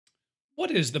What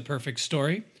is the perfect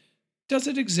story? Does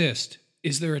it exist?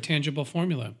 Is there a tangible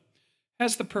formula?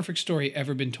 Has the perfect story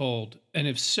ever been told? And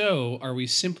if so, are we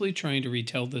simply trying to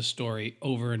retell this story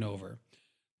over and over?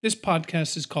 This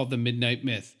podcast is called The Midnight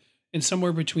Myth, and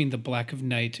somewhere between the black of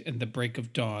night and the break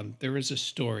of dawn, there is a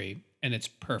story, and it's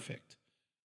perfect.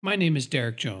 My name is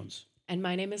Derek Jones. And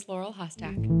my name is Laurel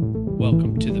Hostak.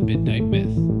 Welcome to The Midnight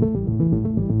Myth.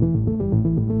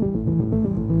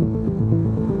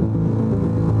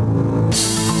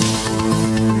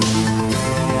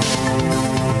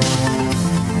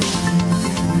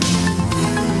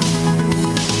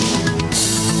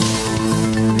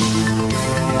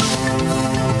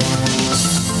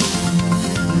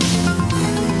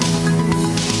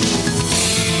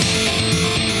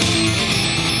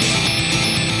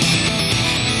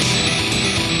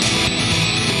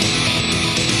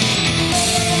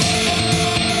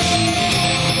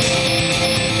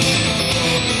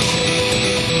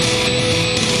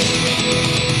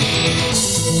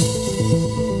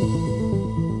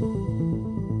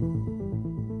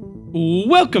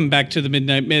 Welcome back to The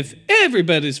Midnight Myth,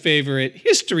 everybody's favorite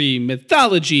history,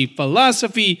 mythology,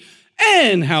 philosophy,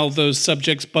 and how those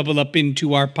subjects bubble up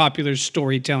into our popular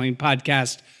storytelling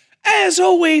podcast. As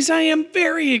always, I am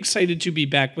very excited to be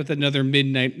back with another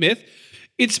Midnight Myth.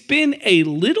 It's been a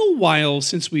little while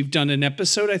since we've done an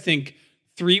episode, I think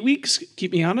 3 weeks.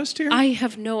 Keep me honest here. I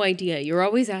have no idea. You're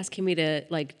always asking me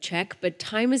to check, but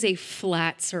time is a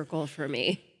flat circle for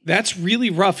me. That's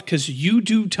really rough because you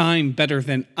do time better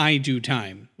than I do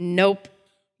time. Nope.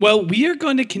 Well, we are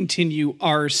going to continue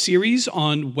our series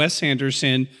on Wes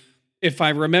Anderson. If I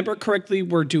remember correctly,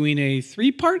 we're doing a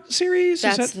 3-part series.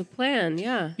 That's the plan,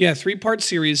 yeah. Yeah, 3-part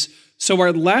series. So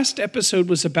our last episode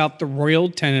was about the Royal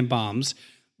Tenenbaums.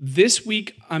 This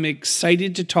week, I'm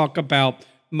excited to talk about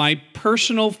my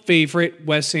personal favorite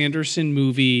Wes Anderson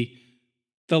movie,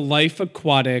 The Life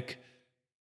Aquatic.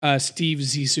 Steve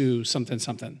Zissou,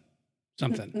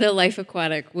 something. The Life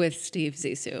Aquatic with Steve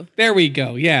Zissou. There we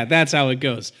go. Yeah, that's how it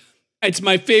goes. It's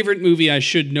my favorite movie. I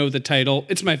should know the title.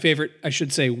 It's my favorite, I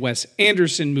should say, Wes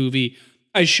Anderson movie.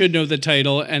 I should know the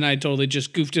title, and I totally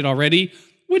just goofed it already,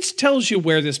 which tells you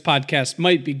where this podcast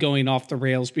might be going off the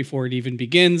rails before it even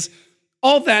begins.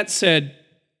 All that said,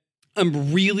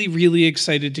 I'm really, really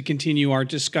excited to continue our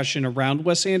discussion around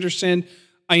Wes Anderson.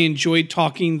 I enjoyed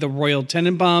talking the Royal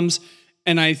Tenenbaums.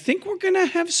 And I think we're going to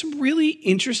have some really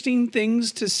interesting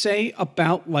things to say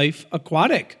about Life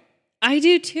Aquatic. I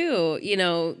do too. You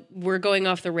know, we're going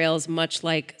off the rails much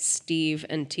like Steve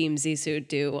and Team Zissou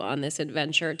do on this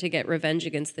adventure to get revenge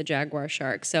against the jaguar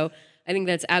shark. So I think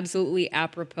that's absolutely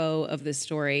apropos of this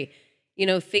story. You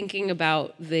know, thinking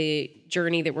about the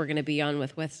journey that we're going to be on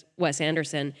with Wes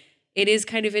Anderson, it is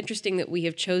kind of interesting that we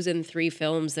have chosen 3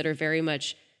 films that are very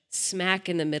much smack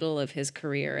in the middle of his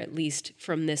career, at least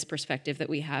from this perspective that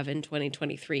we have in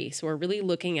 2023. So we're really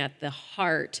looking at the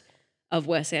heart of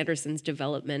Wes Anderson's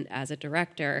development as a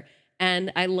director. And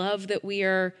I love that we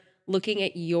are looking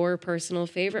at your personal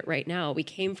favorite right now. We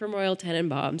came from Royal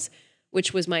Tenenbaums,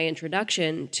 which was my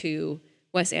introduction to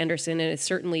Wes Anderson, and it's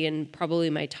certainly in probably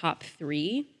my top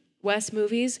 3 Wes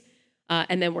movies.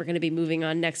 And then we're going to be moving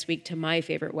on next week to my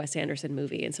favorite Wes Anderson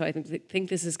movie. And so I think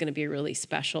this is going to be a really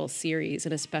special series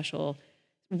and a special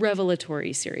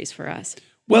revelatory series for us.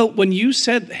 Well, when you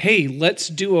said, hey, let's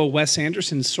do a Wes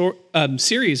Anderson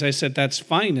series, I said, that's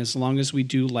fine as long as we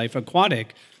do Life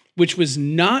Aquatic, which was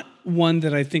not one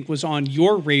that I think was on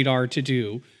your radar to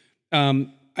do.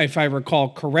 If I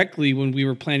recall correctly, when we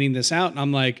were planning this out, and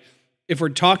I'm like, if we're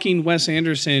talking Wes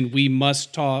Anderson, we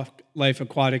must talk Life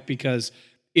Aquatic because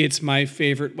it's my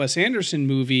favorite Wes Anderson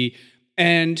movie,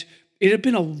 and it had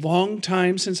been a long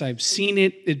time since I've seen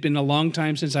it. It'd been a long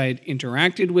time since I had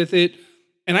interacted with it,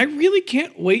 and I really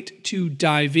can't wait to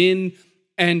dive in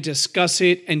and discuss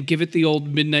it and give it the old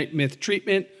Midnight Myth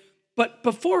treatment. But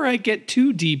before I get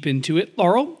too deep into it,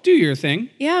 Laurel, do your thing.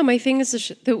 Yeah, my thing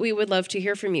is that we would love to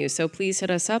hear from you, so please hit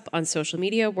us up on social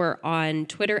media. We're on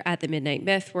Twitter at The Midnight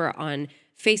Myth. We're on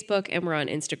Facebook, and we're on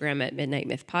Instagram at Midnight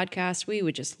Myth Podcast. We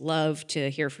would just love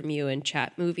to hear from you and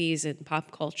chat movies and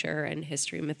pop culture and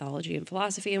history, mythology, and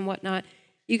philosophy and whatnot.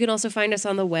 You can also find us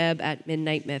on the web at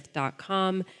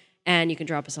midnightmyth.com, and you can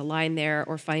drop us a line there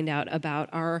or find out about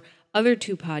our other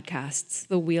 2 podcasts,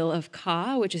 The Wheel of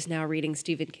Ka, which is now reading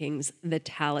Stephen King's The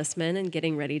Talisman and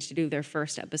getting ready to do their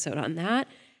first episode on that,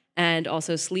 and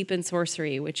also Sleep and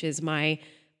Sorcery, which is my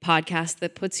podcast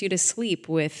that puts you to sleep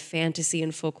with fantasy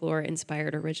and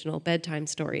folklore-inspired original bedtime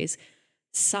stories.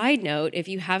 Side note, if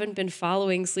you haven't been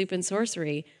following Sleep and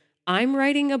Sorcery, I'm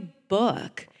writing a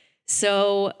book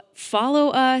So follow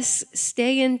us,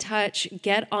 stay in touch,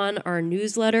 get on our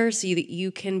newsletter so that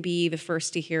you can be the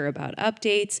first to hear about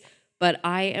updates. But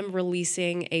I am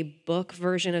releasing a book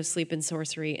version of Sleep and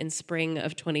Sorcery in spring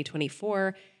of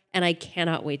 2024, and I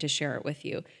cannot wait to share it with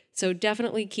you. So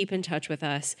definitely keep in touch with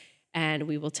us, and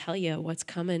we will tell you what's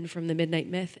coming from the Midnight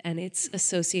Myth and its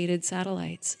associated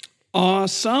satellites.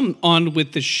 Awesome. On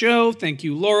with the show. Thank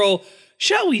you, Laurel.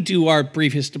 Shall we do our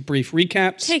briefest of brief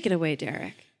recaps? Take it away,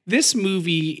 Derek. This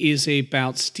movie is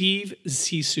about Steve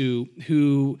Zissou,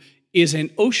 who is an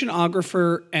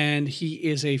oceanographer and he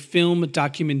is a film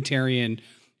documentarian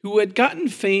who had gotten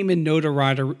fame and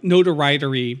notoriety.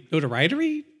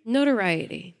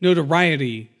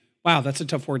 Wow, that's a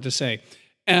tough word to say.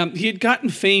 He had gotten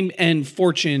fame and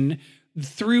fortune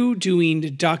through doing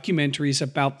documentaries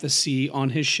about the sea on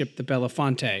his ship, the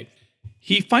Belafonte.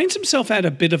 He finds himself at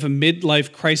a bit of a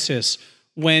midlife crisis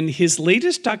when his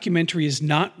latest documentary is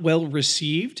not well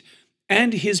received,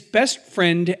 and his best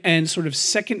friend and sort of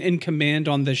second in command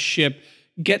on the ship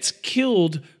gets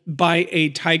killed by a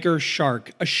tiger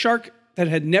shark, a shark that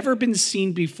had never been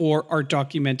seen before or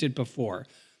documented before.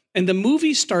 And the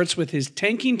movie starts with his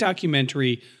tanking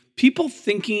documentary, people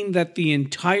thinking that the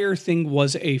entire thing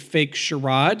was a fake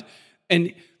charade,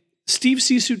 and Steve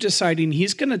Zissou deciding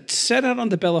he's going to set out on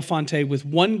the Belafonte with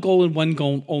one goal and one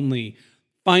goal only: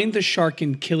 find the shark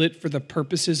and kill it for the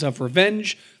purposes of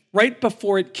revenge. Right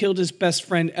before it killed his best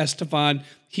friend Esteban,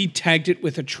 he tagged it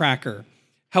with a tracker.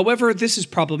 However, this is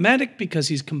problematic because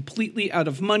he's completely out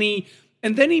of money,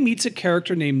 and then he meets a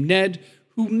character named Ned,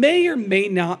 who may or may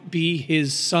not be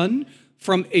his son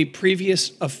from a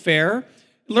previous affair.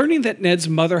 Learning that Ned's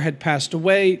mother had passed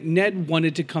away, Ned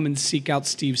wanted to come and seek out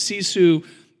Steve Zissou,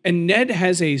 and Ned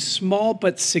has a small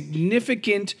but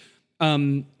significant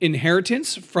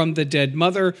inheritance from the dead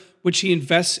mother, which he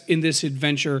invests in this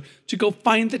adventure to go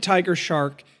find the tiger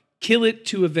shark, kill it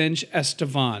to avenge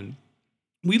Esteban.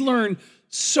 We learn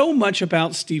so much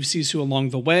about Steve Zissou along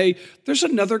the way. There's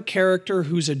another character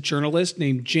who's a journalist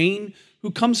named Jane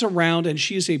who comes around, and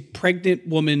she is a pregnant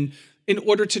woman in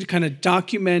order to kind of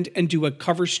document and do a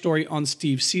cover story on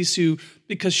Steve Zissou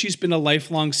because she's been a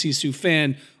lifelong Zissou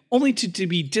fan, only to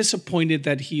be disappointed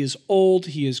that he is old,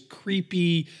 he is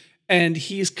creepy, and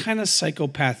he is kind of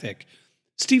psychopathic.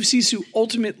 Steve Zissou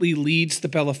ultimately leads the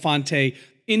Belafonte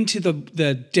into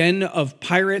the den of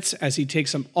pirates as he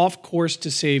takes them off course to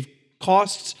save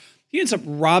costs. He ends up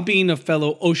robbing a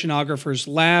fellow oceanographer's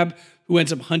lab who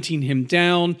ends up hunting him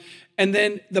down. And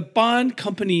then the bond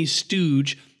company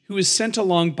Stooge, who is sent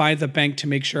along by the bank to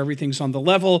make sure everything's on the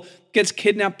level, gets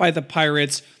kidnapped by the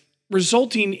pirates,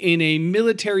 resulting in a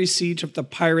military siege of the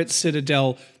pirate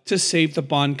citadel to save the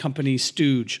bond company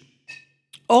Stooge.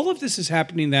 All of this is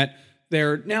happening that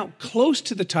they're now close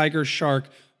to the tiger shark,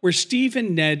 where Steve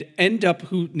and Ned end up,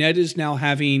 who Ned is now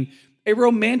having a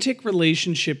romantic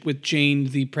relationship with Jane,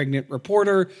 the pregnant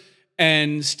reporter.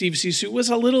 And Steve Zissou was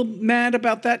a little mad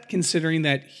about that, considering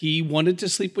that he wanted to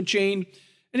sleep with Jane.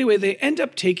 Anyway, they end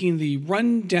up taking the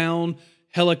rundown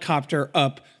helicopter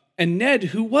up, and Ned,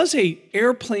 who was a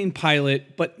airplane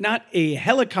pilot, but not a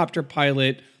helicopter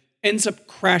pilot, ends up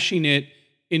crashing it,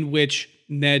 in which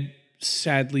Ned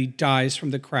sadly dies from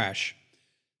the crash.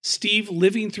 Steve,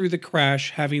 living through the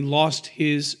crash, having lost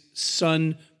his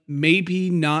son, maybe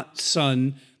not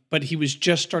son, but he was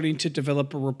just starting to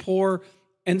develop a rapport,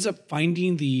 ends up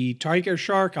finding the tiger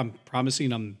shark. I'm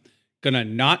promising I'm gonna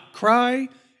not cry,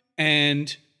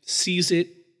 and sees it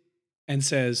and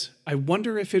says, I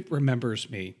wonder if it remembers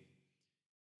me.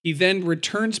 He then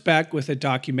returns back with a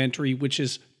documentary, which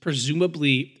is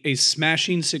presumably a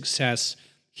smashing success.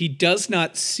 He does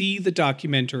not see the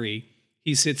documentary.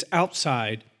 He sits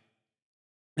outside,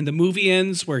 and the movie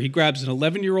ends where he grabs an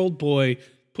 11-year-old boy,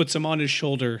 puts him on his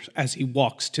shoulder as he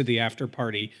walks to the after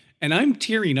party. And I'm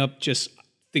tearing up just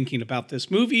thinking about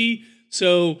this movie.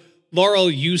 So,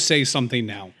 Laurel, you say something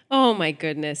now. Oh my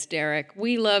goodness, Derek.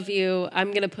 We love you.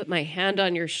 I'm going to put my hand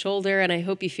on your shoulder, and I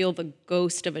hope you feel the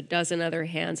ghost of a dozen other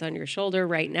hands on your shoulder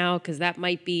right now, because that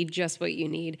might be just what you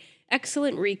need.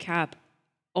 Excellent recap.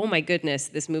 Oh my goodness,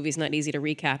 this movie's not easy to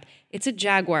recap. It's a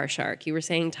jaguar shark. You were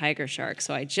saying tiger shark,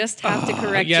 so I just have to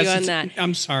correct you on that.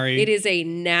 I'm sorry. It is a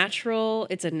natural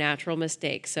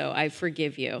mistake, so I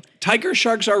forgive you. Tiger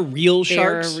sharks are real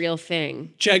sharks. They're a real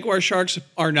thing. Jaguar sharks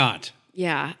are not.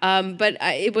 Yeah, but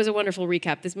it was a wonderful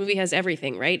recap. This movie has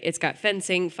everything, right? It's got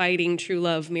fencing, fighting, true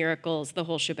love, miracles, the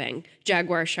whole shebang.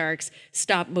 Jaguar sharks,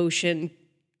 stop motion,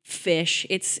 fish.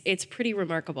 It's pretty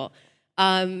remarkable.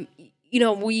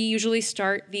 We usually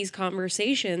start these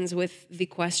conversations with the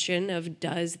question of,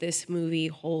 does this movie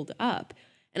hold up?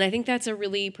 And I think that's a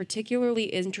really particularly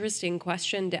interesting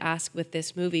question to ask with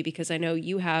this movie, because I know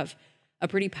you have a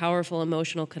pretty powerful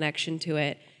emotional connection to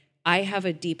it. I have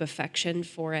a deep affection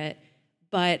for it.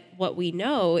 But what we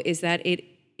know is that it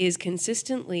is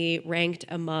consistently ranked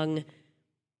among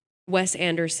Wes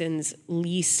Anderson's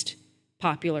least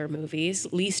popular movies,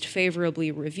 least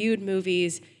favorably reviewed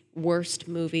movies, worst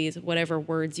movies, whatever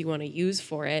words you want to use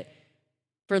for it.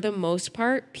 For the most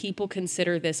part, people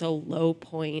consider this a low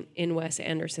point in Wes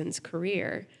Anderson's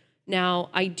career. Now,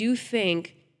 I do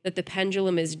think that the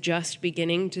pendulum is just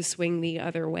beginning to swing the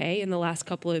other way in the last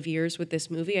couple of years with this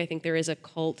movie. I think there is a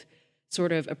cult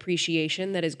sort of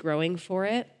appreciation that is growing for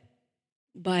it.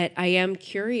 But I am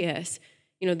curious,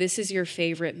 this is your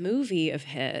favorite movie of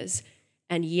his,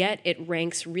 and yet it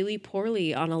ranks really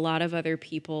poorly on a lot of other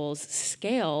people's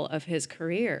scale of his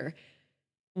career.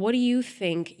 What do you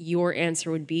think your answer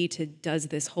would be to does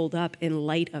this hold up in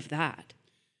light of that?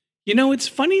 It's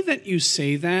funny that you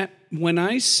say that. When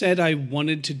I said I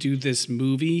wanted to do this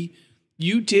movie,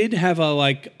 you did have a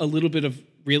little bit of,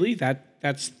 really?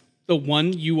 That's the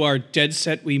one you are dead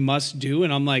set we must do?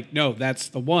 And I'm like, no, that's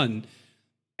the one.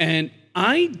 And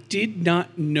I did not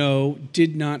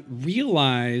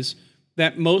realize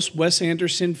that most Wes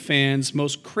Anderson fans,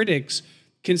 most critics,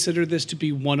 consider this to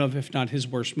be one of, if not his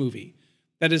worst movie.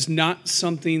 That is not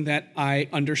something that I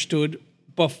understood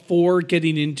before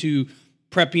getting into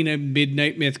prepping a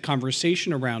Midnight Myth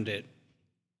conversation around it.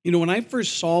 When I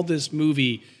first saw this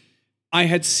movie, I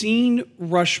had seen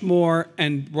Rushmore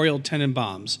and Royal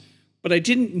Tenenbaums, but I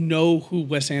didn't know who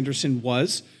Wes Anderson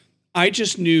was. I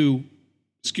just knew,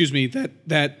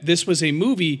 that this was a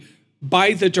movie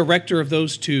by the director of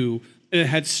those two. It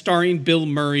had starring Bill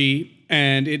Murray,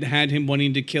 and it had him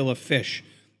wanting to kill a fish.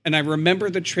 And I remember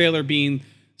the trailer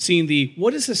seeing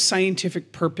what is the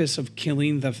scientific purpose of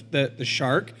killing the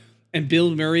shark? And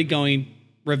Bill Murray going,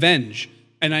 revenge.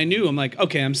 And I knew, I'm like,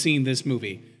 okay, I'm seeing this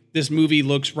movie. This movie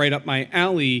looks right up my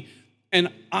alley.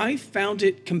 And I found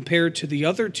it, compared to the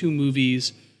other two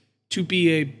movies, to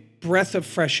be a breath of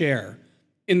fresh air,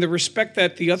 in the respect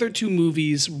that the other two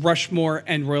movies, Rushmore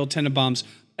and Royal Tenenbaums,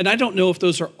 and I don't know if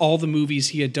those are all the movies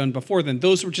he had done before then.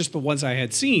 Those were just the ones I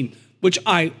had seen, which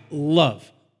I love,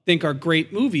 think are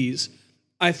great movies.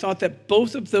 I thought that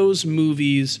both of those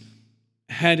movies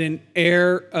had an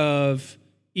air of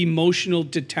emotional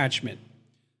detachment.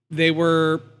 They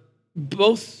were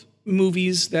both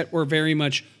movies that were very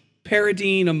much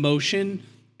parodying emotion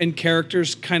and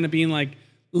characters kind of being like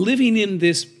living in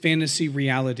this fantasy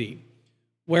reality.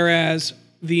 Whereas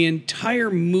the entire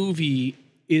movie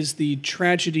is the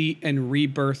tragedy and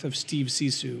rebirth of Steve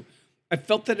Zissou. I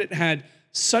felt that it had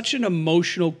such an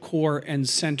emotional core and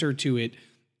center to it,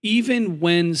 even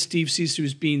when Steve Zissou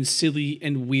is being silly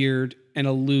and weird and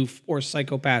aloof or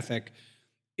psychopathic.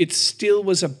 It still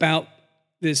was about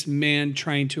this man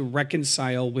trying to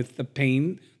reconcile with the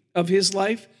pain of his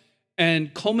life,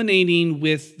 and culminating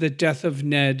with the death of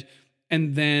Ned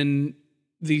and then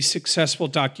the successful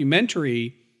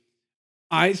documentary.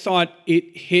 I thought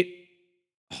it hit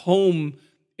home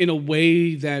in a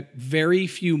way that very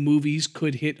few movies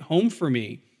could hit home for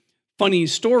me. Funny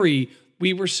story,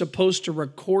 we were supposed to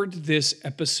record this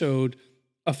episode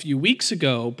a few weeks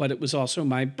ago, but it was also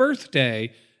my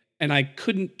birthday, and I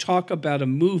couldn't talk about a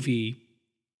movie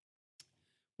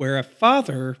where a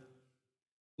father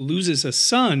loses a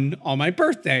son on my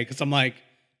birthday, because I'm like,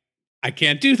 I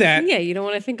can't do that. Yeah, you don't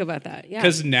want to think about that. Yeah.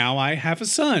 Because now I have a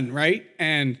son, right?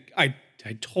 And I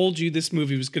told you this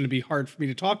movie was going to be hard for me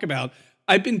to talk about.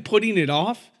 I've been putting it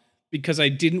off because I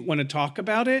didn't want to talk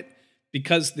about it,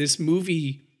 because this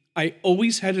movie, I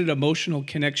always had an emotional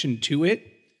connection to it.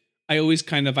 I always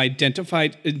kind of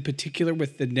identified in particular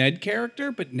with the Ned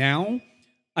character, but now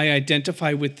I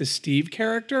identify with the Steve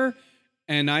character.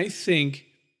 And I think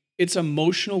its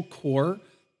emotional core,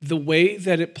 the way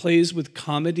that it plays with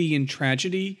comedy and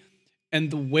tragedy,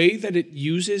 and the way that it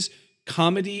uses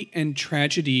comedy and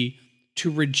tragedy to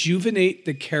rejuvenate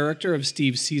the character of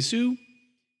Steve Zissou,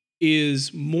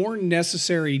 is more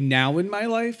necessary now in my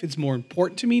life. It's more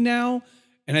important to me now.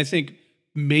 And I think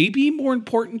maybe more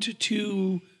important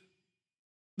to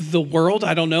the world.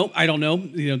 I don't know.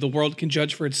 The world can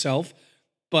judge for itself.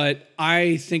 But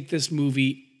I think this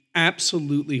movie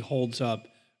absolutely holds up.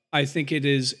 I think it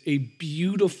is a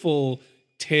beautiful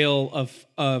tale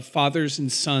of fathers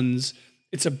and sons.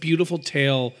 It's a beautiful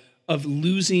tale of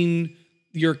losing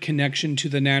your connection to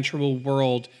the natural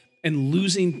world and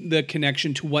losing the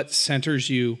connection to what centers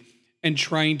you, and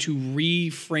trying to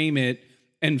reframe it,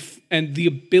 and the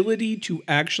ability to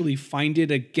actually find it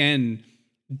again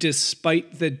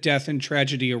despite the death and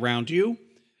tragedy around you,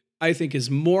 I think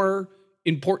is more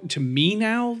important to me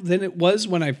now than it was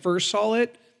when I first saw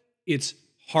it. It's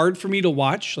hard for me to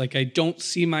watch. Like, I don't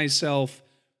see myself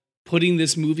putting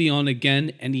this movie on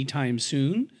again anytime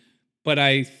soon, but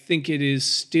I think it is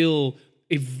still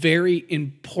a very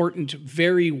important,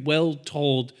 very well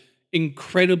told,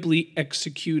 incredibly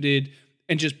executed,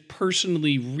 and just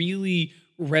personally really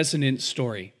resonant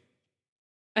story.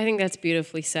 I think that's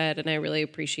beautifully said, and I really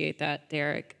appreciate that,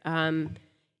 Derek.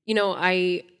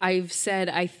 I've said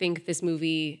I think this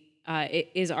movie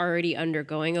is already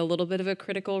undergoing a little bit of a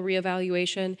critical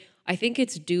reevaluation. I think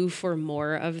it's due for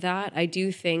more of that. I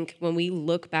do think when we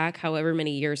look back, however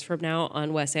many years from now,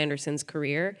 on Wes Anderson's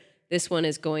career, this one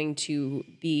is going to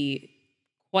be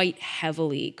quite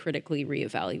heavily critically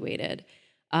reevaluated.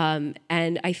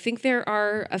 And I think there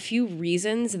are a few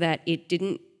reasons that it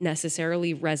didn't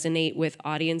necessarily resonate with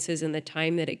audiences in the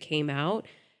time that it came out,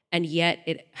 and yet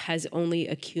it has only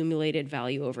accumulated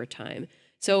value over time.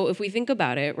 So if we think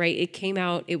about it, right,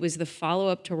 it was the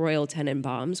follow-up to Royal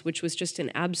Tenenbaums, which was just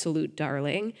an absolute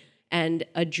darling, and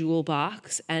a jewel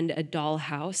box, and a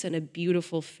dollhouse, and a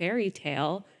beautiful fairy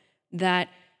tale that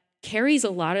carries a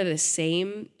lot of the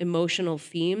same emotional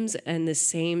themes and the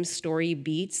same story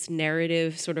beats,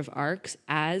 narrative sort of arcs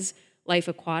as Life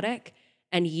Aquatic,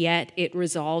 and yet it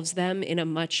resolves them in a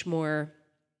much more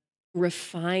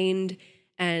refined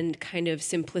and kind of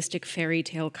simplistic fairy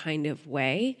tale kind of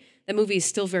way. The movie is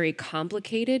still very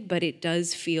complicated, but it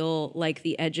does feel like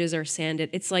the edges are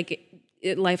sanded. It's like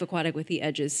Life Aquatic with the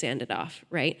edges sanded off,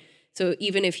 right? So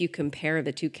even if you compare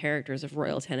the two characters of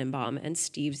Royal Tenenbaum and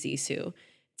Steve Zissou,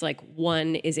 it's like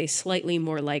one is a slightly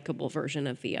more likable version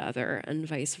of the other and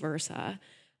vice versa.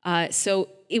 So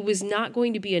it was not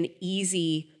going to be an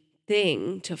easy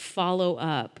thing to follow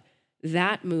up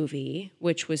that movie,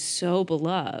 which was so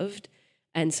beloved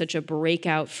and such a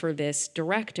breakout for this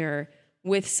director,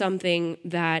 with something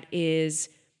that is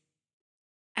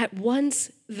at once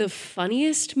the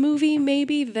funniest movie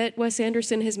maybe that Wes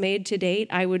Anderson has made to date.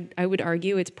 I would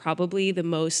argue it's probably the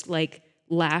most like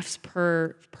laughs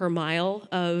per mile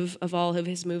of all of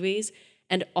his movies,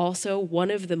 and also one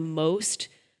of the most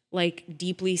like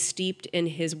deeply steeped in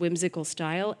his whimsical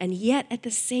style. And yet at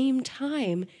the same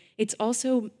time, it's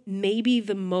also maybe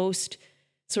the most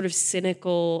sort of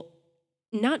cynical,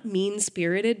 not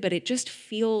mean-spirited, but it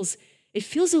feels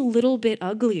a little bit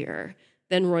uglier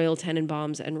than Royal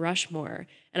Tenenbaums and Rushmore.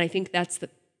 And I think that's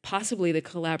possibly the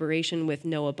collaboration with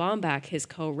Noah Baumbach, his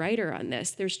co-writer on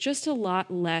this. There's just a lot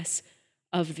less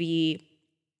of the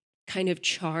kind of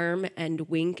charm and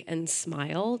wink and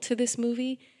smile to this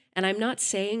movie. And I'm not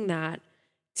saying that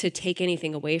to take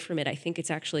anything away from it. I think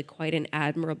it's actually quite an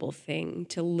admirable thing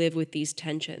to live with these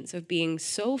tensions of being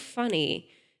so funny,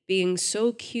 being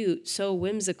so cute, so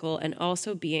whimsical, and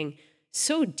also being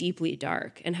so deeply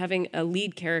dark, and having a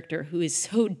lead character who is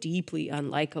so deeply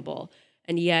unlikable.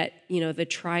 And yet, the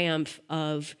triumph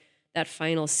of that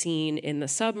final scene in the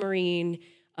submarine,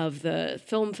 of the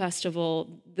film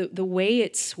festival, the way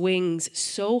it swings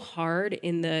so hard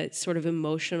in the sort of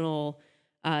emotional,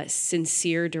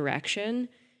 sincere direction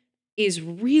is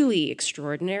really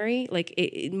extraordinary. Like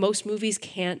most movies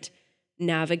can't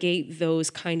navigate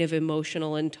those kind of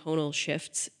emotional and tonal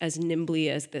shifts as nimbly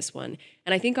as this one.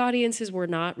 And I think audiences were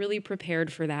not really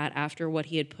prepared for that after what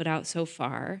he had put out so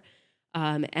far.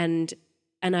 And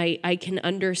I can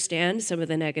understand some of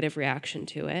the negative reaction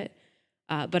to it.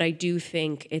 But I do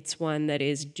think it's one that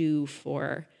is due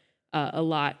for a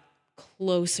lot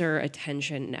closer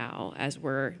attention now, as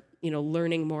we're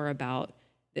learning more about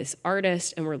this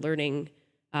artist, and we're learning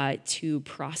to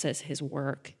process his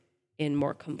work in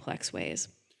more complex ways.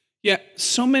 Yeah,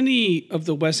 so many of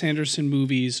the Wes Anderson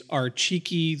movies are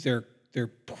cheeky, they're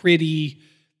pretty,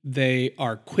 they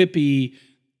are quippy,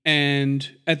 and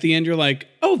at the end you're like,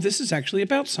 oh, this is actually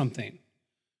about something.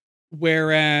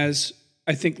 Whereas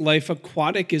I think Life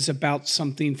Aquatic is about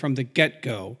something from the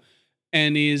get-go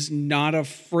and is not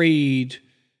afraid,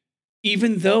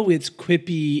 even though it's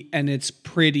quippy and it's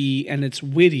pretty and it's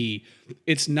witty,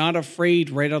 it's not afraid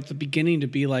right out the beginning to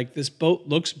be like, this boat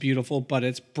looks beautiful, but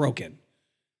it's broken.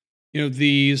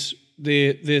 These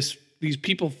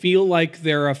people feel like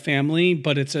they're a family,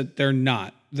 but they're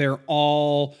not. They're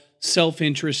all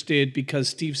self-interested because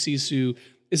Steve Zissou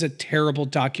is a terrible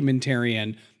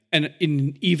documentarian and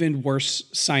an even worse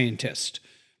scientist.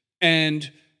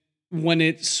 And when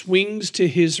it swings to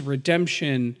his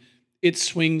redemption, it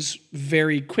swings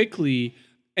very quickly,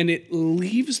 and it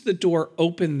leaves the door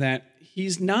open that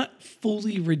he's not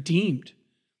fully redeemed.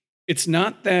 It's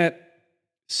not that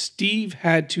Steve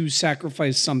had to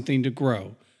sacrifice something to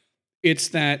grow. It's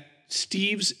that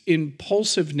Steve's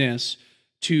impulsiveness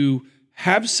to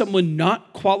have someone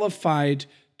not qualified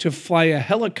to fly a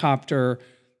helicopter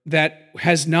that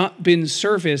has not been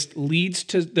serviced leads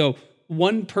to the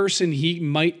one person he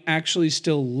might actually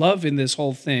still love in this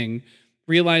whole thing,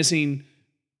 realizing,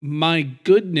 my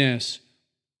goodness,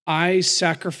 I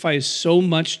sacrifice so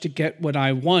much to get what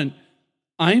I want.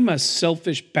 I'm a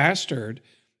selfish bastard.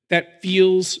 That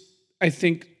feels, I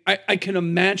think, I can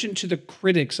imagine to the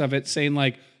critics of it saying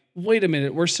like, wait a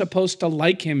minute, we're supposed to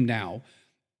like him now.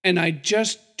 And I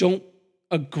just don't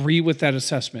agree with that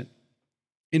assessment.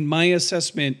 In my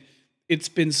assessment, it's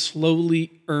been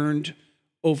slowly earned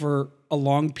over a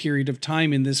long period of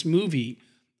time in this movie.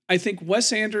 I think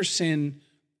Wes Anderson,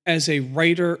 as a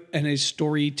writer and a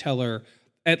storyteller,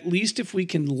 at least if we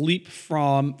can leap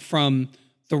from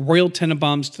the Royal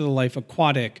Tenenbaums to the Life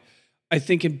Aquatic, I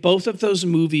think in both of those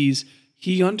movies,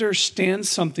 he understands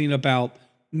something about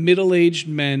middle-aged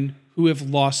men who have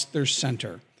lost their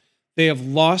center. They have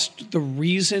lost the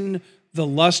reason, the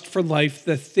lust for life,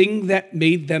 the thing that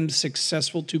made them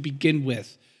successful to begin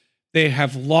with. They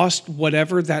have lost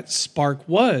whatever that spark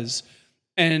was.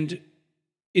 And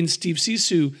in Steve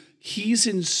Zissou, he's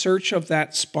in search of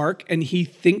that spark, and he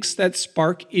thinks that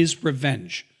spark is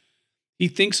revenge. He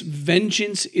thinks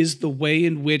vengeance is the way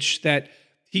in which that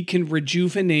he can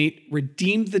rejuvenate,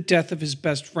 redeem the death of his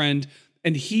best friend,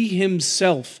 and he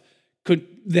himself could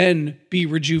then be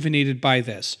rejuvenated by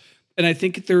this. And I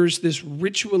think there's this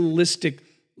ritualistic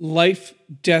life,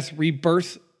 death,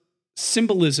 rebirth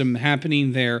symbolism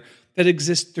happening there that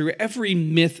exists through every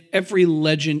myth, every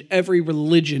legend, every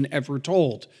religion ever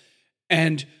told.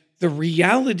 And the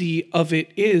reality of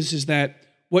it is that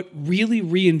what really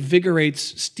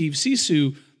reinvigorates Steve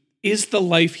Zissou is the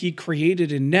life he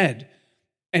created in Ned.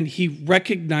 And he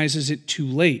recognizes it too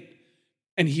late.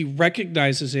 And he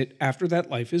recognizes it after that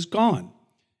life is gone.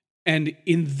 And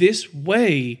in this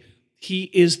way,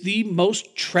 he is the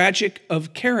most tragic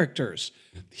of characters.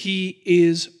 He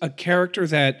is a character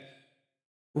that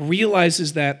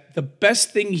realizes that the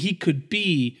best thing he could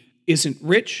be isn't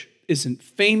rich, isn't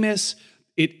famous,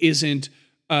 it isn't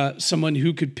someone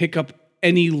who could pick up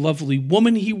any lovely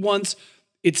woman he wants.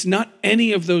 It's not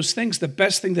any of those things. The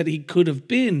best thing that he could have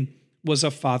been was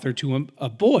a father to a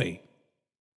boy.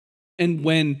 And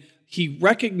when he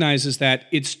recognizes that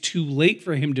it's too late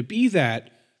for him to be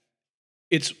that,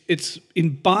 it's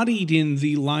embodied in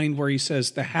the line where he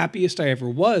says, the happiest I ever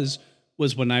was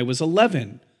when I was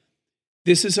 11.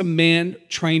 This is a man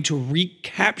trying to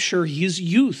recapture his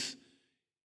youth.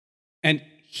 And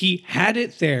he had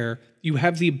it there. You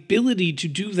have the ability to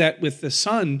do that with the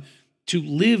son, to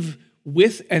live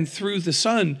with and through the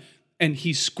son, and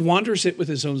he squanders it with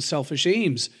his own selfish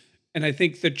aims. And I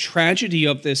think the tragedy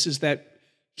of this is that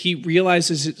he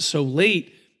realizes it so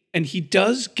late, and he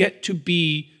does get to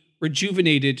be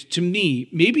rejuvenated, to me,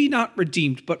 maybe not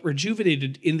redeemed, but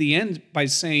rejuvenated in the end by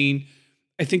saying,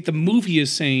 I think the movie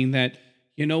is saying that,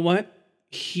 you know what?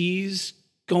 He's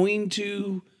going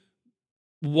to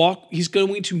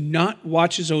not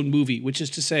watch his own movie, which is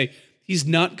to say, he's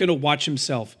not going to watch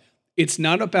himself. It's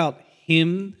not about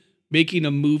him making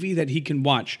a movie that he can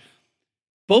watch.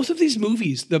 Both of these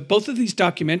movies, both of these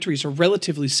documentaries are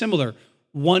relatively similar.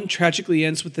 One tragically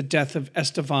ends with the death of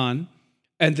Estevan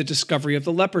and the discovery of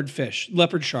the leopard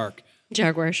shark.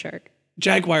 Jaguar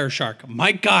shark.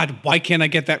 My God, why can't I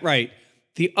get that right?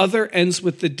 The other ends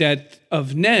with the death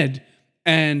of Ned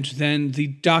and then the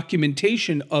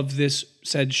documentation of this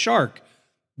said shark.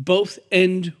 Both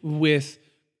end with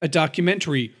a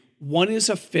documentary. One is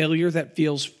a failure that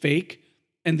feels fake,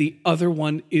 and the other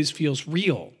one feels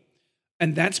real.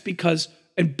 And that's because,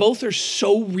 and both are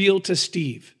so real to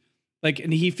Steve.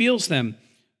 And he feels them,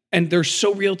 and they're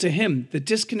so real to him. The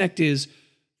disconnect is,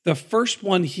 the first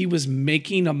one, he was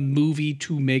making a movie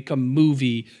to make a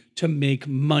movie to make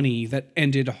money that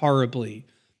ended horribly.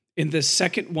 In the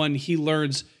second one, he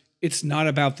learns it's not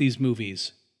about these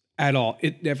movies at all.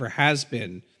 It never has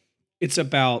been. It's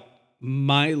about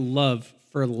my love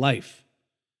for life,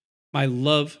 my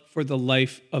love for the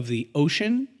life of the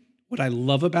ocean. What I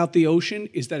love about the ocean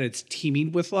is that it's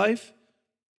teeming with life,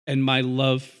 and my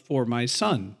love for my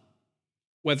son,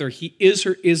 whether he is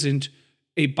or isn't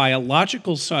a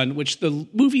biological son, which the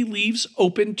movie leaves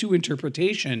open to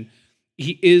interpretation.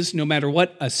 He is, no matter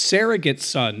what, a surrogate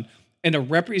son and a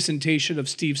representation of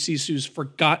Steve Zissou's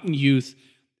forgotten youth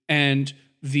and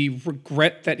the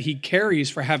regret that he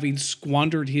carries for having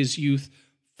squandered his youth,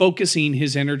 focusing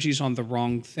his energies on the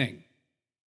wrong thing.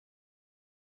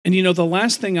 And the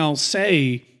last thing I'll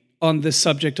say on the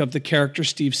subject of the character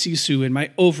Steve Zissou and my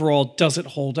overall does it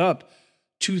hold up,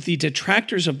 to the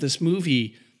detractors of this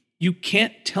movie, you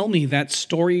can't tell me that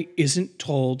story isn't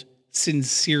told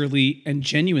sincerely and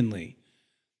genuinely.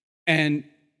 And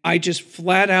I just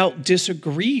flat out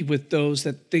disagree with those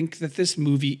that think that this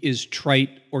movie is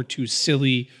trite or too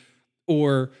silly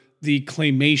or the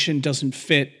claymation doesn't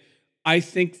fit. I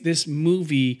think this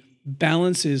movie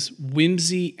balances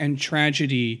whimsy and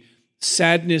tragedy,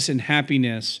 sadness and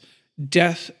happiness,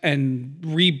 death and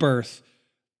rebirth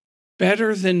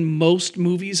better than most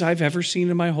movies I've ever seen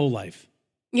in my whole life.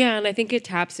 Yeah, and I think it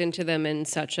taps into them in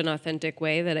such an authentic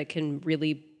way that it can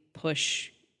really push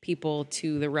people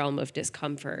to the realm of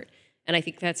discomfort. And I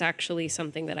think that's actually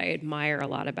something that I admire a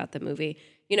lot about the movie.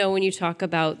 You know, when you talk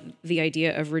about the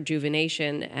idea of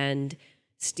rejuvenation and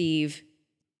Steve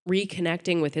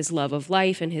reconnecting with his love of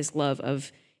life and his love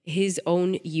of his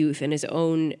own youth and his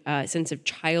own sense of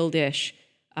childish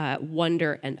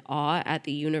wonder and awe at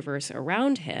the universe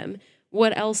around him,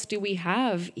 what else do we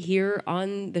have here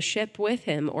on the ship with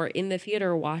him or in the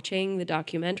theater watching the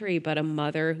documentary but a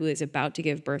mother who is about to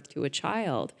give birth to a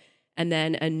child, and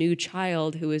then a new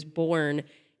child who is born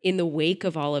in the wake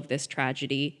of all of this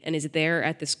tragedy and is there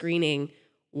at the screening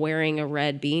wearing a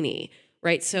red beanie,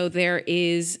 right? So there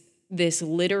is this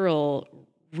literal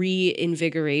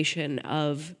reinvigoration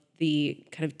of the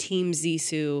kind of Team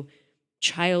Zissou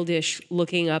childish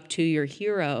looking up to your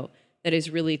hero that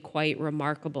is really quite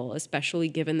remarkable, especially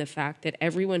given the fact that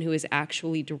everyone who has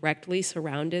actually directly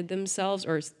surrounded themselves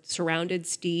or surrounded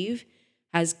Steve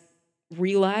has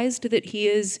realized that he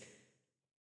is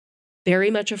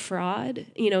very much a fraud.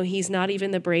 You know, he's not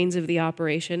even the brains of the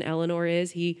operation. Eleanor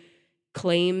is. He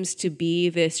claims to be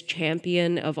this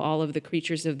champion of all of the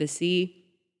creatures of the sea.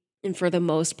 And for the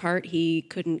most part, he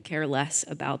couldn't care less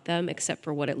about them except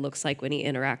for what it looks like when he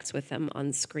interacts with them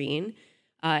on screen.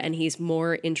 And he's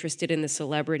more interested in the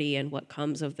celebrity and what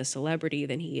comes of the celebrity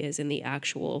than he is in the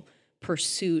actual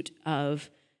pursuit of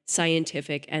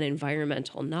scientific and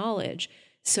environmental knowledge.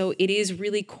 So it is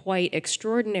really quite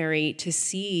extraordinary to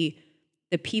see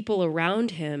the people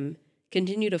around him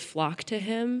continue to flock to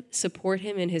him, support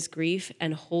him in his grief,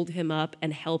 and hold him up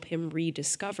and help him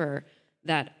rediscover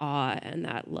that awe and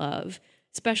that love,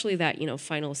 especially that, you know,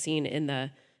 final scene in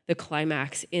the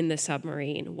climax in the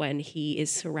submarine when he is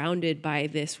surrounded by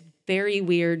this very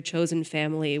weird chosen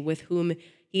family with whom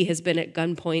he has been at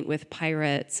gunpoint with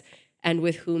pirates and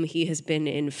with whom he has been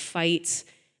in fights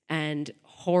and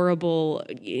horrible,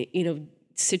 you know,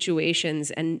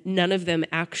 situations, and none of them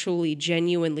actually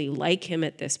genuinely like him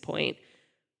at this point.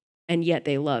 And yet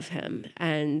they love him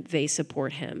and they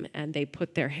support him and they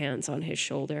put their hands on his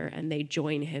shoulder and they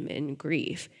join him in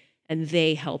grief and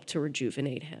they help to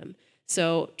rejuvenate him.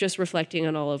 So just reflecting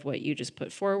on all of what you just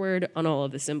put forward, on all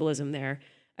of the symbolism there,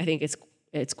 I think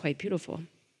it's quite beautiful.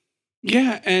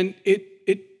 Yeah, and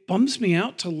it bums me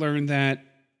out to learn that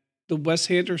the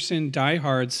Wes Anderson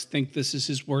diehards think this is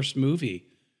his worst movie.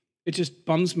 It just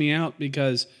bums me out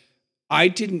because I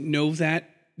didn't know that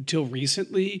until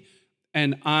recently,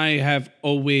 and I have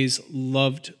always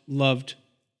loved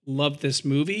this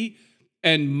movie.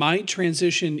 And my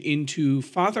transition into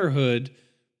fatherhood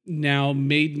now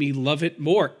made me love it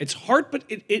more. It's hard, but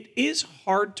it is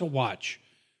hard to watch.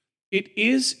 It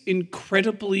is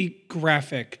incredibly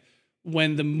graphic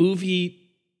when the movie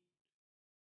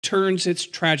turns its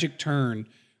tragic turn.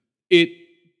 It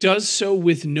does so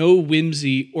with no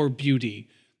whimsy or beauty.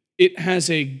 It has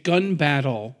a gun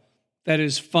battle that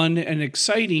is fun and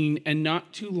exciting, and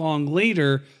not too long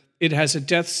later, it has a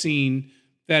death scene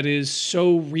that is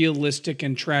so realistic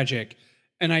and tragic.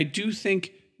 And I do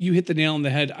think you hit the nail on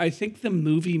the head. I think the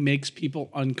movie makes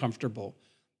people uncomfortable.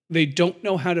 They don't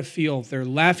know how to feel. They're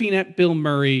laughing at Bill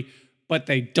Murray, but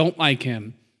they don't like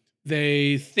him.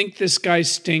 They think this guy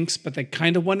stinks, but they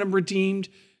kind of want him redeemed.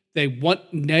 They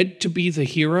want Ned to be the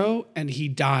hero, and he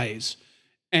dies.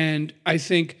 And I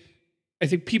think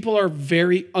people are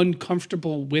very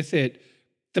uncomfortable with it.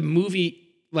 The movie,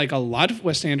 like a lot of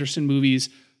Wes Anderson movies,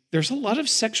 there's a lot of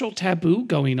sexual taboo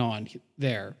going on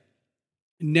there.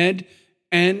 Ned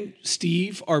and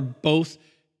Steve are both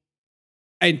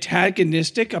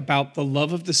antagonistic about the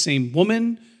love of the same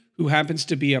woman, who happens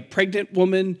to be a pregnant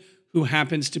woman, who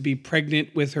happens to be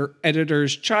pregnant with her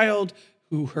editor's child,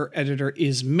 who her editor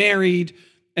is married.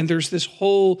 And there's this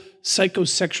whole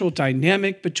psychosexual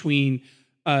dynamic between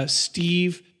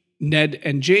Steve, Ned,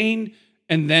 and Jane.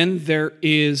 And then there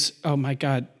is, oh my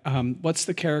God, what's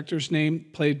the character's name?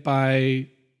 Played by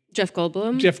Jeff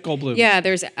Goldblum? Jeff Goldblum. Yeah,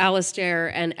 there's Alistair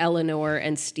and Eleanor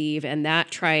and Steve, and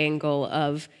that triangle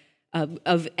of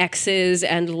exes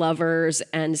and lovers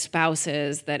and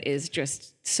spouses that is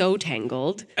just so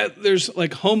tangled. There's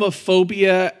like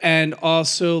homophobia and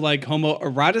also like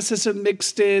homoeroticism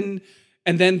mixed in.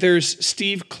 And then there's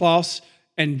Steve, Klaus,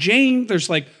 and Jane. There's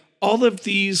like all of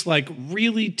these like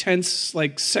really tense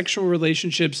like sexual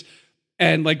relationships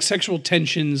and like sexual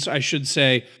tensions, I should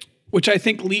say, which I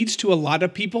think leads to a lot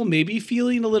of people maybe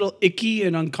feeling a little icky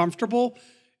and uncomfortable.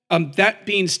 That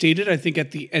being stated, I think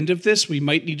at the end of this, we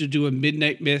might need to do a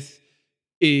Midnight Myth,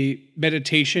 a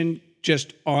meditation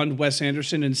just on Wes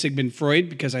Anderson and Sigmund Freud,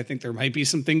 because I think there might be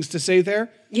some things to say there.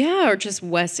 Yeah, or just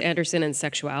Wes Anderson and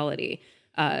sexuality.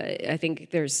 I think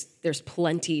there's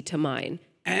plenty to mine.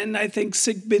 And I think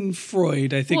Sigmund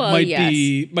Freud,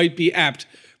 might be apt.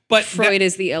 But Freud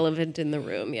is the elephant in the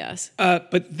room, yes.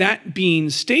 But that being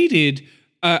stated,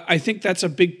 I think that's a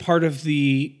big part of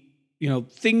the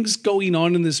things going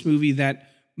on in this movie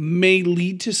that may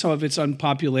lead to some of its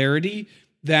unpopularity.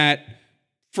 That,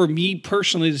 for me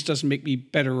personally, this doesn't make me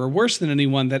better or worse than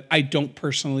anyone, that I don't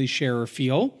personally share or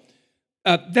feel.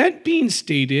 That being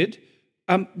stated,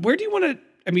 where do you want to?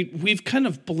 I mean, we've kind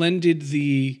of blended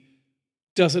the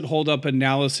does it hold up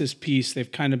analysis piece.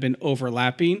 They've kind of been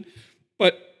overlapping.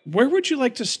 But where would you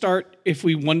like to start if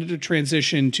we wanted to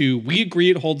transition to we agree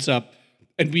it holds up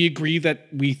and we agree that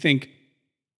we think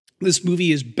this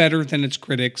movie is better than its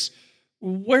critics?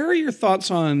 Where are your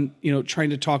thoughts on, trying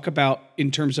to talk about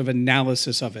in terms of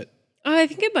analysis of it? I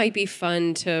think it might be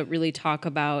fun to really talk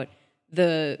about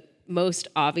the most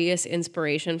obvious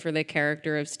inspiration for the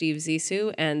character of Steve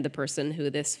Zissou and the person who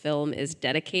this film is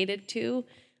dedicated to,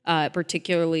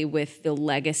 particularly with the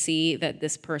legacy that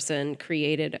this person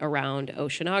created around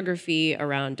oceanography,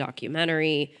 around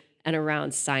documentary, and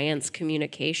around science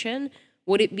communication.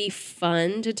 Would it be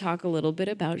fun to talk a little bit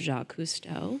about Jacques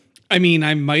Cousteau? I mean,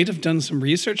 I might have done some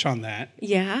research on that.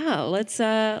 Yeah, let's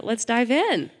dive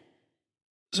in.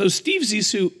 So Steve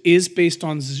Zissou is based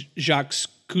on Jacques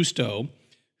Cousteau,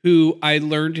 who I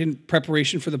learned in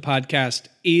preparation for the podcast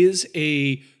is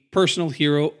a personal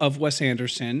hero of Wes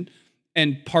Anderson.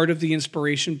 And part of the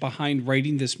inspiration behind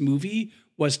writing this movie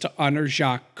was to honor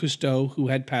Jacques Cousteau, who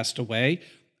had passed away.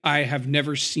 I have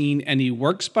never seen any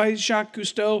works by Jacques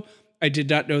Cousteau. I did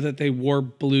not know that they wore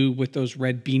blue with those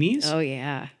red beanies. Oh,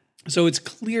 yeah. So it's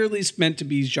clearly meant to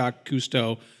be Jacques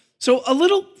Cousteau. So a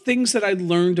little things that I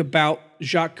learned about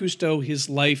Jacques Cousteau, his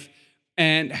life,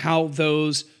 and how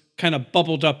those kind of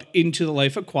bubbled up into the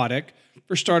life Aquatic.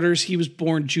 For starters, he was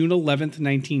born June 11th,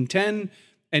 1910,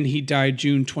 and he died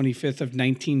June 25th of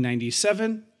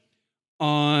 1997.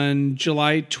 On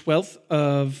July 12th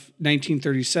of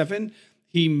 1937,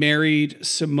 he married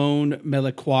Simone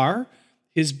Melecoire,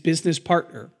 his business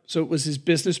partner. So it was his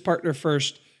business partner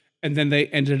first, and then they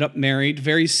ended up married,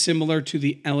 very similar to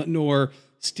the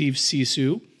Eleanor-Steve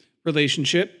Zissou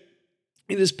relationship.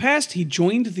 In his past, he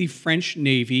joined the French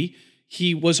Navy.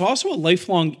 He was also a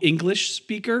lifelong English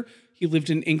speaker. He lived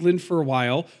in England for a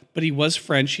while, but he was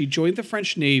French. He joined the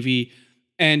French Navy,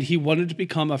 and he wanted to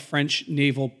become a French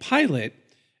naval pilot.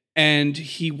 And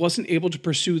he wasn't able to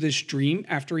pursue this dream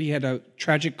after he had a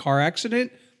tragic car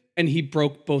accident, and he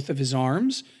broke both of his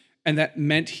arms. And that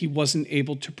meant he wasn't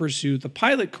able to pursue the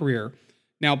pilot career.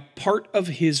 Now, part of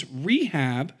his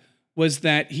rehab was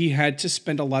that he had to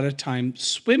spend a lot of time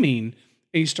swimming,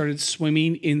 and he started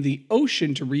swimming in the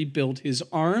ocean to rebuild his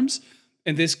arms,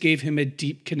 and this gave him a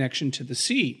deep connection to the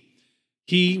sea.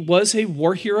 He was a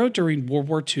war hero during World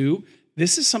War II.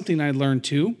 This is something I learned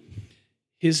too.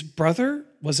 His brother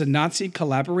was a Nazi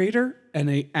collaborator and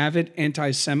an avid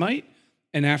anti-Semite,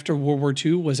 and after World War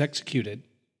II was executed.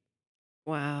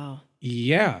 Wow.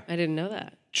 Yeah. I didn't know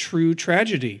that. True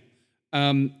tragedy.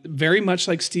 Very much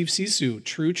like Steve Zissou,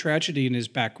 true tragedy in his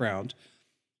background.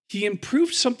 He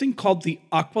improved something called the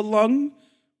aqualung,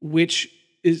 which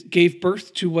gave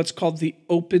birth to what's called the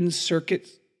open circuit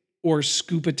or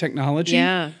scuba technology.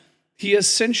 Yeah. He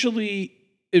essentially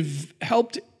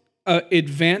helped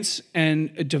advance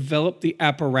and develop the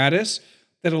apparatus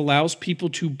that allows people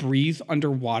to breathe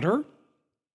underwater.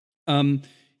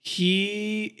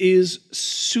 He is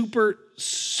super,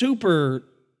 super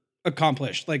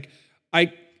accomplished. Like,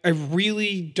 I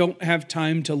really don't have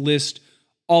time to list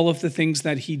all of the things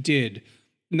that he did.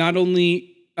 Not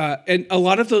only, and a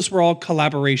lot of those were all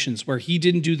collaborations where he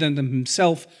didn't do them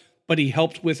himself, but he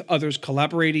helped with others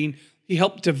collaborating. He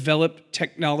helped develop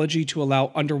technology to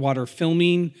allow underwater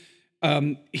filming.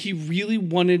 He really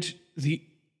wanted the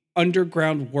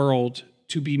underground world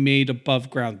to be made above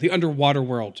ground, the underwater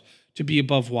world to be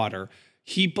above water.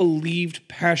 He believed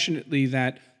passionately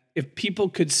that if people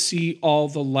could see all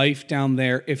the life down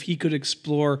there, if he could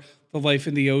explore the life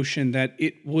in the ocean, that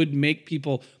it would make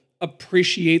people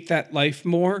appreciate that life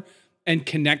more and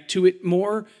connect to it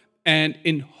more, and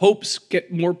in hopes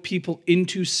get more people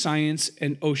into science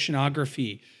and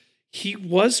oceanography. He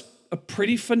was a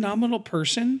pretty phenomenal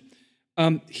person.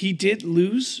 He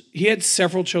had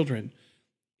several children.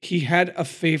 He had a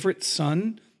favorite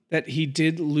son that he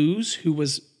did lose who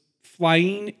was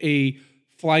flying a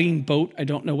flying boat. I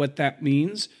don't know what that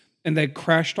means. And that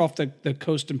crashed off the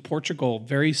coast in Portugal,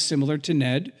 very similar to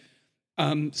Ned.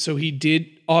 So he did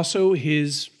also,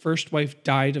 his first wife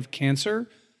died of cancer.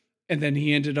 And then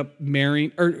he ended up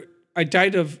marrying, or I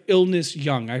died of illness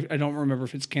young. I don't remember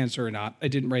if it's cancer or not. I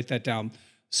didn't write that down.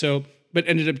 So, but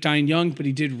ended up dying young, but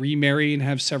he did remarry and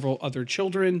have several other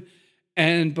children.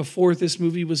 And before this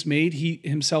movie was made, he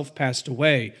himself passed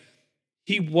away.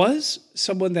 He was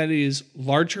someone that is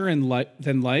larger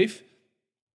than life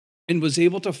and was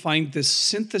able to find this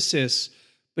synthesis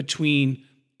between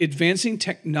advancing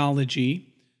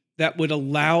technology that would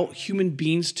allow human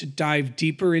beings to dive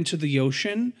deeper into the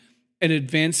ocean and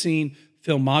advancing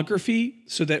filmography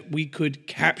so that we could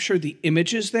capture the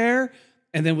images there,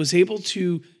 and then was able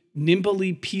to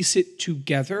nimbly piece it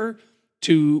together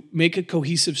to make a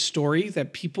cohesive story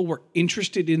that people were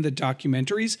interested in the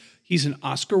documentaries. He's an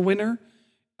Oscar winner.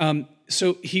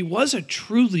 So he was a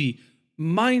truly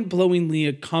mind-blowingly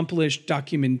accomplished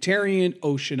documentarian,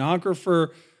 oceanographer,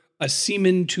 a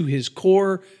seaman to his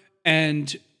core,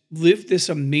 and lived this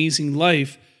amazing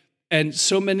life. And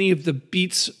so many of the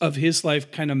beats of his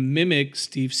life kind of mimic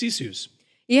Steve Zissou's.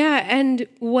 Yeah, and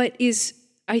what is,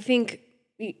 I think,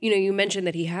 you mentioned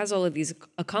that he has all of these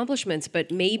accomplishments,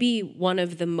 but maybe one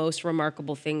of the most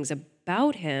remarkable things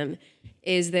about him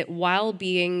is that while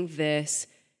being this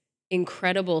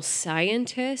incredible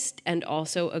scientist and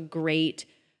also a great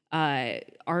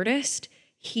artist,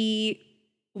 he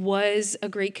was a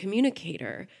great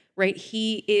communicator, right?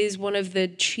 He is one of the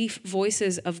chief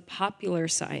voices of popular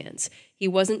science. He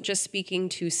wasn't just speaking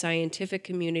to scientific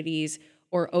communities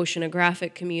or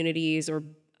oceanographic communities or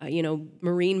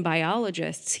marine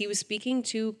biologists. He was speaking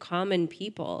to common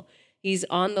people. He's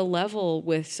on the level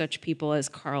with such people as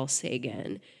Carl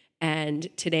Sagan and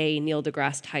today Neil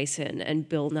deGrasse Tyson and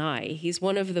Bill Nye. He's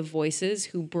one of the voices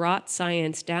who brought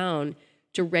science down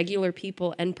to regular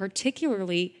people and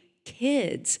particularly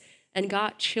kids, and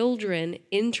got children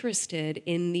interested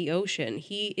in the ocean.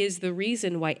 He is the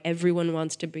reason why everyone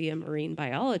wants to be a marine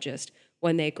biologist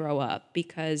when they grow up,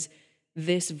 because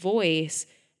this voice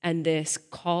and this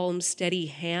calm, steady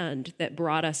hand that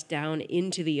brought us down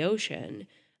into the ocean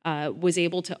was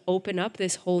able to open up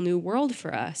this whole new world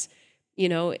for us.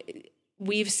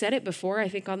 We've said it before, I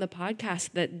think, on the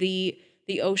podcast, that the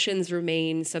oceans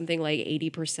remain something like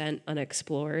 80%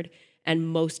 unexplored, and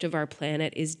most of our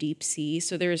planet is deep sea.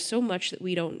 So there is so much that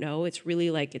we don't know. It's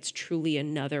really like it's truly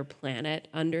another planet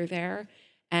under there.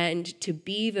 And to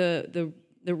be the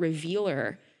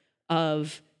revealer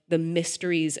of the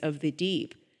mysteries of the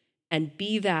deep and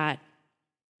be that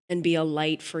and be a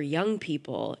light for young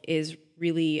people is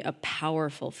really a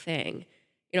powerful thing.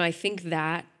 I think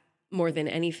that more than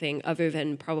anything, other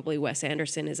than probably Wes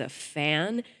Anderson is a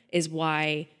fan, is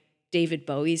why David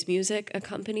Bowie's music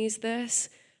accompanies this.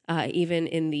 Even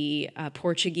in the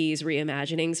Portuguese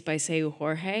reimaginings by Seu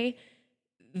Jorge,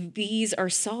 these are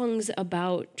songs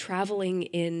about traveling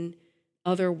in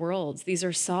other worlds. These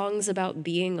are songs about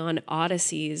being on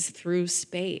odysseys through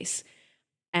space.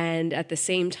 And at the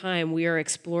same time, we are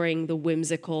exploring the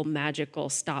whimsical, magical,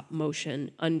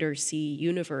 stop-motion undersea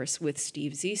universe with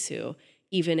Steve Zissou,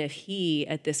 even if he,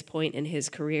 at this point in his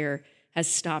career, has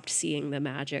stopped seeing the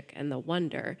magic and the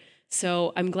wonder.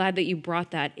 So I'm glad that you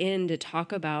brought that in to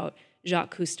talk about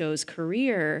Jacques Cousteau's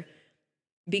career,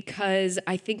 because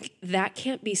I think that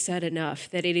can't be said enough,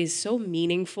 that it is so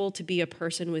meaningful to be a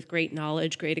person with great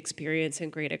knowledge, great experience,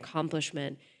 and great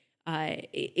accomplishment.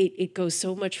 It goes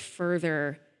so much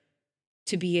further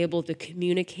to be able to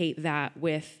communicate that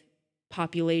with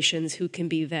populations who can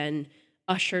be then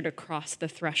ushered across the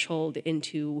threshold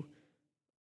into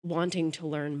wanting to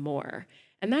learn more.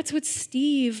 And that's what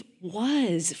Steve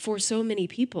was for so many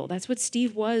people. That's what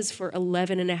Steve was for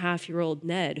 11-and-a-half-year-old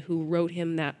Ned, who wrote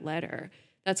him that letter.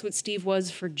 That's what Steve was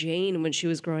for Jane when she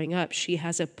was growing up. She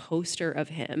has a poster of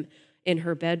him in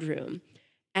her bedroom.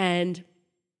 And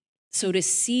so to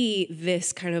see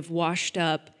this kind of washed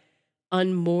up,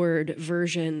 unmoored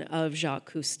version of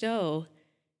Jacques Cousteau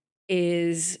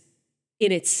is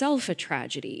in itself a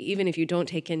tragedy, even if you don't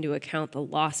take into account the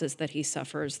losses that he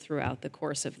suffers throughout the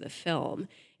course of the film.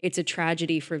 It's a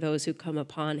tragedy for those who come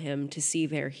upon him to see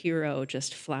their hero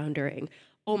just floundering.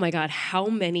 Oh my God, how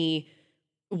many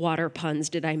water puns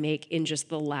did I make in just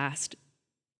the last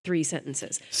 3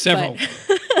 sentences? Several.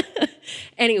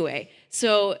 Anyway,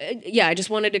 so yeah, I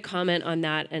just wanted to comment on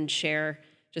that and share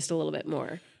just a little bit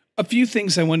more. A few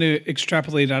things I want to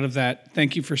extrapolate out of that.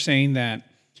 Thank you for saying that.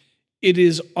 It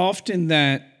is often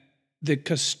that the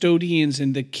custodians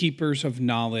and the keepers of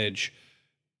knowledge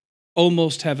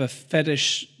almost have a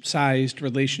fetish-sized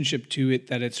relationship to it,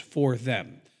 that it's for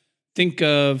them. Think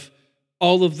of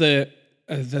all of the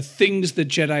things the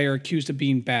Jedi are accused of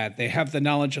being bad. They have the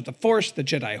knowledge of the Force. The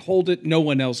Jedi hold it. No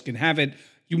one else can have it.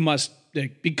 You must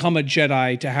become a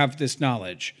Jedi to have this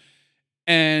knowledge.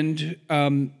 And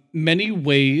many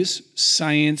ways,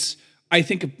 science, I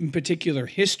think in particular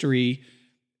history,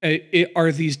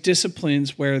 are these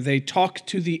disciplines where they talk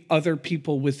to the other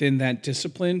people within that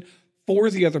discipline for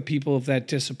the other people of that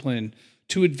discipline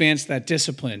to advance that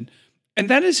discipline. And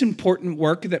that is important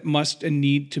work that must and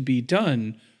need to be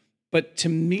done. But to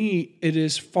me, it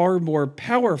is far more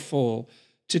powerful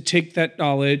to take that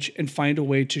knowledge and find a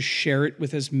way to share it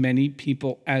with as many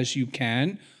people as you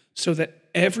can so that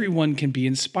everyone can be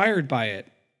inspired by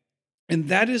it. And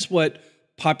that is what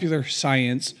popular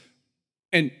science,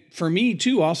 and for me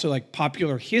too, also like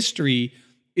popular history,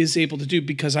 is able to do,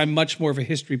 because I'm much more of a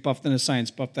history buff than a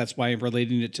science buff. That's why I'm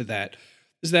relating it to that.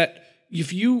 Is that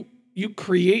if you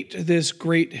create this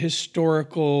great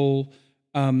historical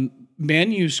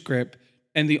manuscript,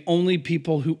 and the only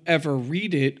people who ever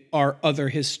read it are other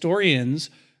historians,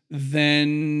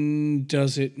 then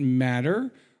does it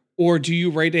matter? Or do you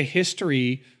write a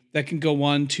history that can go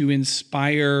on to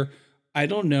inspire, I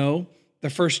don't know, the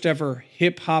first ever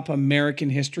hip hop American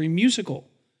history musical?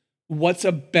 What's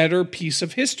a better piece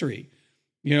of history?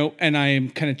 You know, and I am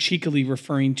kind of cheekily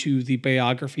referring to the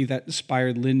biography that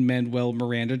inspired Lin-Manuel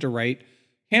Miranda to write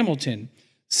Hamilton.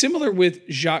 Similar with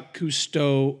Jacques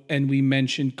Cousteau, and we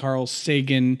mentioned Carl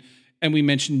Sagan, and we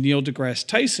mentioned Neil deGrasse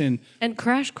Tyson. And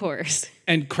Crash Course.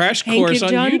 And Crash Course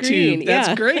on YouTube. Green. That's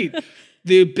yeah. great.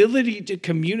 The ability to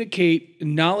communicate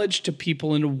knowledge to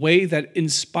people in a way that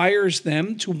inspires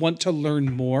them to want to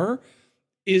learn more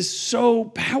is so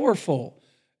powerful.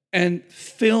 And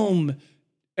film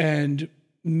and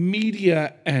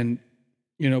media and,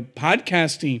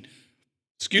 podcasting,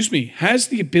 has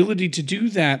the ability to do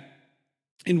that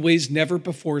in ways never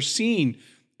before seen.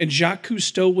 And Jacques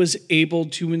Cousteau was able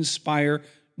to inspire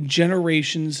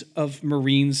generations of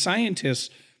marine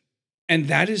scientists. And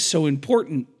that is so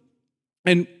important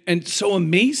and so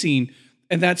amazing.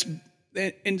 And that's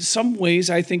in some ways,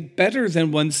 I think, better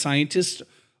than when scientists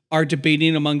are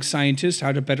debating among scientists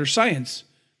how to better science.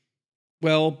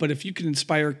 Well, but if you can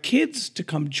inspire kids to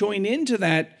come join into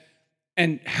that,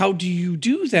 and how do you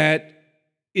do that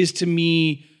is, to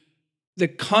me, the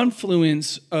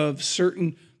confluence of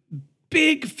certain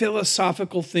big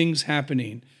philosophical things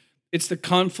happening. It's the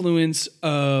confluence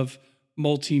of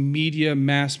multimedia,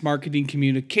 mass marketing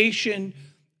communication,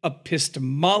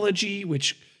 epistemology,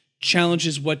 which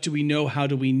challenges what do we know, how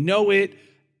do we know it,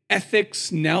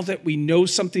 ethics, now that we know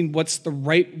something, what's the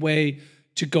right way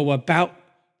to go about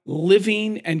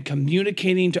living and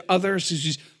communicating to others. There's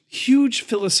these huge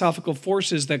philosophical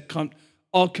forces that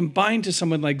all combine to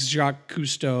someone like Jacques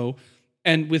Cousteau.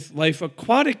 And with Life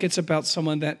Aquatic, it's about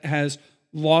someone that has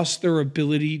lost their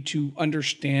ability to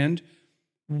understand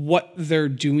what they're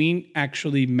doing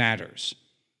actually matters.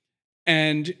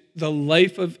 And the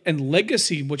life of and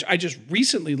legacy, which I just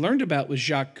recently learned about with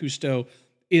Jacques Cousteau,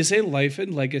 is a life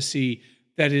and legacy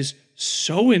that is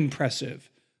so impressive.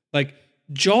 Like,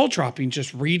 jaw-dropping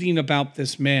just reading about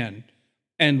this man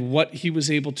and what he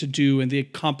was able to do and the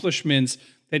accomplishments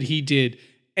that he did,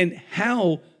 and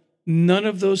how none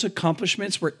of those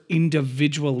accomplishments were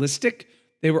individualistic.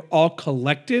 They were all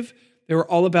collective. They were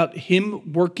all about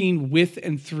him working with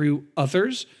and through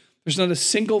others. There's not a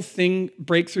single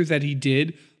breakthrough that he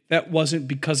did that wasn't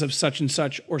because of such and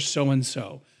such or so and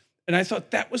so. And I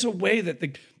thought that was a way that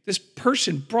this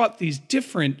person brought these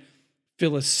different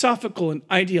philosophical and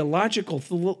ideological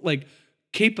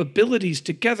capabilities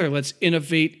together. Let's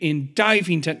innovate in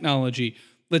diving technology.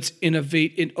 Let's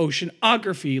innovate in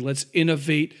oceanography. Let's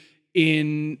innovate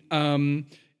in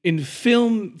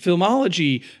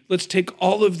filmology. Let's take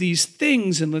all of these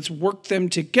things and let's work them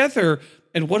together.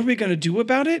 And what are we going to do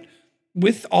about it?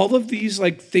 With all of these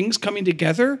things coming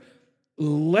together,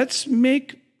 let's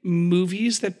make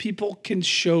movies that people can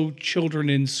show children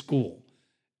in school.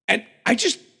 And I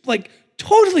just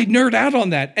totally nerd out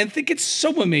on that and think it's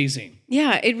so amazing.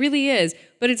 Yeah, it really is.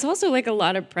 But it's also a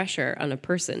lot of pressure on a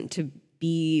person to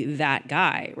be that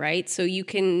guy, right? So you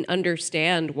can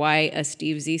understand why a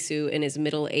Steve Zissou in his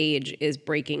middle age is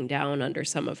breaking down under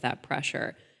some of that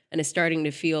pressure and is starting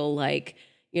to feel like,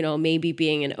 maybe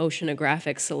being an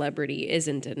oceanographic celebrity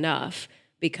isn't enough,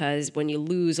 because when you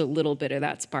lose a little bit of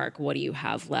that spark, what do you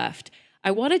have left?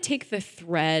 I want to take the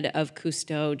thread of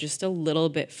Cousteau just a little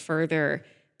bit further,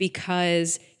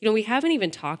 because, we haven't even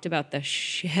talked about the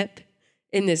ship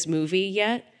in this movie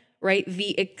yet, right?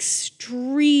 The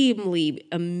extremely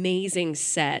amazing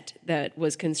set that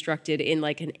was constructed in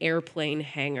like an airplane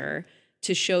hangar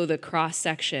to show the cross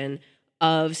section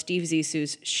of Steve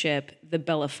Zissou's ship, the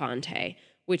Belafonte,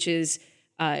 which is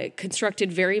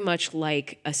constructed very much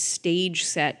like a stage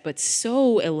set, but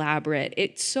so elaborate.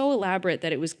 It's so elaborate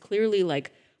that it was clearly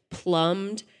like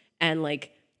plumbed and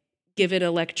like given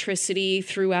electricity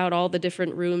throughout all the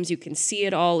different rooms. You can see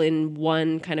it all in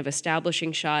one kind of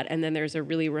establishing shot. And then there's a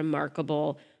really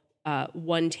remarkable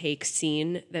one-take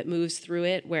scene that moves through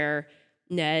it where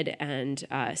Ned and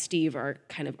Steve are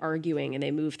kind of arguing, and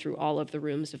they move through all of the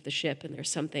rooms of the ship, and there's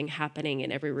something happening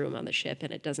in every room on the ship,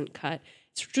 and it doesn't cut.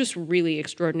 It's just really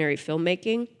extraordinary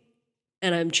filmmaking.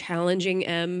 And I'm challenging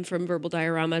M from Verbal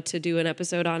Diorama to do an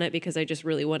episode on it because I just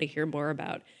really want to hear more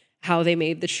about how they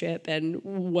made the ship and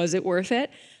was it worth it.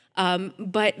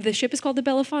 But the ship is called the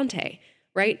Belafonte,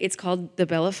 right? It's called the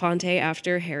Belafonte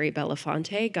after Harry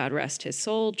Belafonte, God rest his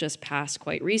soul, just passed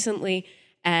quite recently.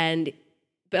 And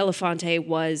Belafonte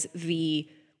was the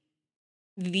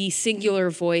singular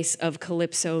voice of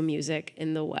calypso music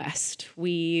in the West.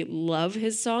 We love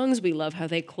his songs. We love how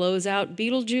they close out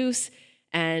Beetlejuice,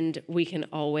 and we can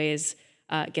always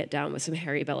get down with some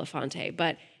Harry Belafonte.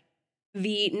 But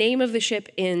the name of the ship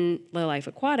in The Life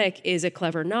Aquatic is a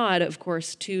clever nod, of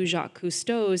course, to Jacques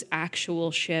Cousteau's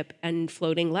actual ship and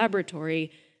floating laboratory,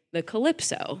 the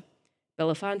Calypso.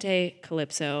 Belafonte,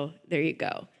 Calypso, there you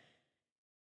go.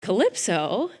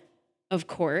 Calypso, of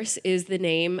course, is the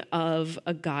name of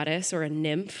a goddess or a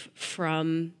nymph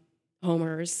from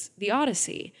Homer's The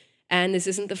Odyssey. And this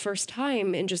isn't the first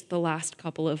time in just the last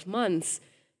couple of months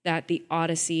that the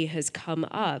Odyssey has come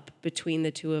up between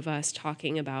the two of us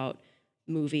talking about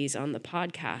movies on the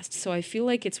podcast. So I feel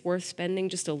like it's worth spending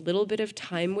just a little bit of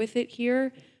time with it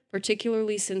here,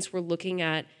 particularly since we're looking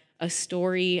at a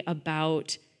story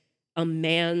about a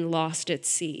man lost at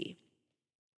sea.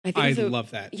 I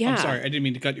love that. Yeah. I'm sorry, I didn't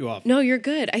mean to cut you off. No, you're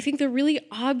good. I think the really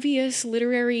obvious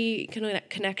literary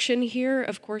connection here,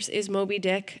 of course, is Moby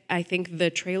Dick. I think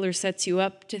the trailer sets you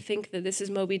up to think that this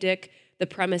is Moby Dick. The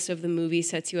premise of the movie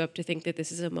sets you up to think that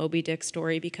this is a Moby Dick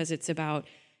story because it's about,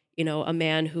 you know, a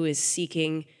man who is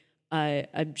seeking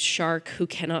a shark who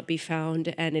cannot be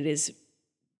found, and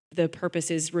the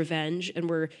purpose is revenge. And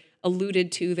we're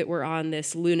alluded to that we're on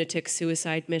this lunatic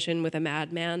suicide mission with a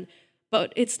madman,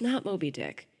 but it's not Moby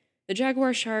Dick. The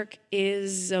jaguar shark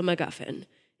is a MacGuffin,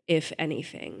 if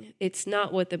anything. It's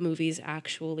not what the movie's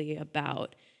actually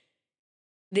about.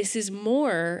 This is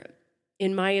more,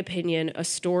 in my opinion, a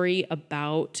story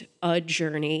about a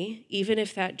journey, even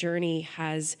if that journey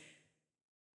has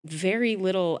very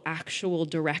little actual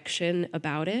direction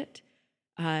about it.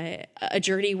 A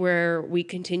journey where we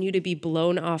continue to be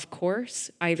blown off course,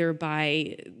 either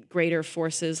by greater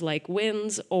forces like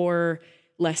winds or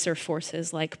lesser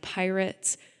forces like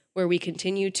pirates, where we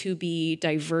continue to be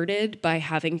diverted by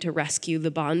having to rescue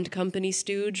the Bond Company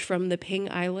Stooge from the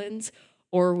Ping Islands,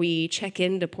 or we check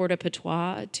into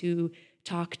Port-au-Patois to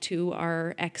talk to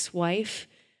our ex-wife,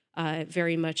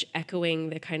 very much echoing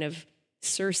the kind of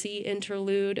Circe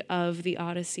interlude of the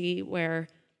Odyssey, where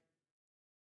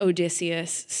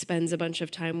Odysseus spends a bunch of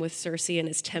time with Circe and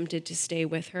is tempted to stay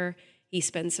with her. He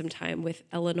spends some time with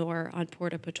Eleanor on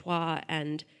Port-au-Patois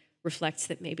and reflects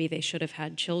that maybe they should have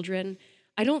had children.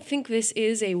 I don't think this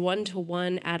is a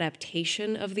one-to-one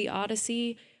adaptation of the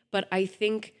Odyssey, but I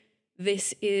think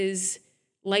this is,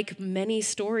 like many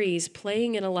stories,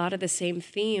 playing in a lot of the same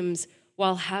themes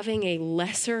while having a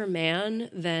lesser man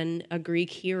than a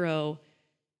Greek hero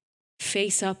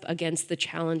face up against the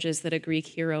challenges that a Greek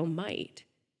hero might.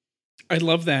 I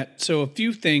love that. So a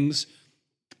few things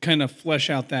kind of flesh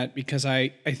out that, because I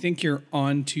think you're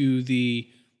on to the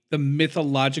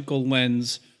mythological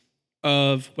lens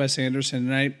of Wes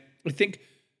Anderson. And I think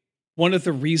one of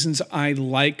the reasons I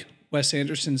like Wes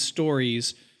Anderson's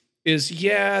stories is,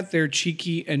 yeah, they're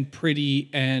cheeky and pretty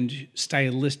and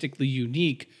stylistically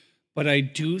unique, but I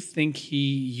do think he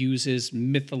uses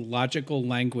mythological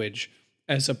language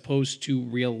as opposed to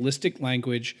realistic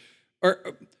language, or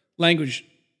language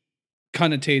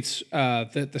connotates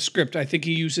the script. I think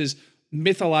he uses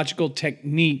mythological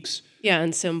techniques. Yeah,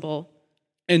 and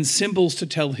symbols to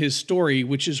tell his story,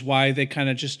 which is why they kind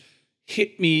of just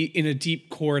hit me in a deep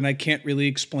core, and I can't really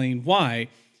explain why.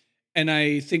 And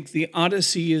I think the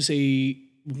Odyssey is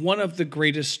one of the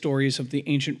greatest stories of the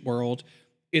ancient world.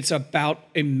 It's about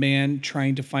a man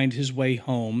trying to find his way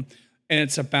home, and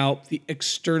it's about the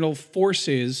external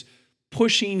forces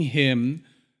pushing him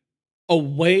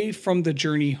away from the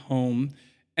journey home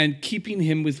and keeping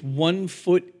him with one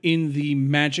foot in the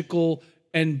magical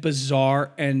and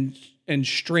bizarre and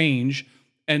strange,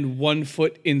 and 1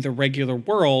 foot in the regular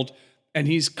world. And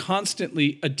he's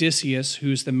constantly, Odysseus,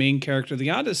 who's the main character of the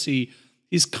Odyssey,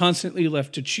 he's constantly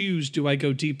left to choose, do I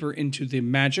go deeper into the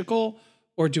magical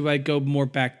or do I go more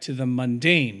back to the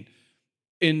mundane?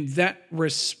 In that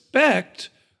respect,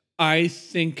 I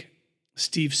think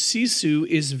Steve Zissou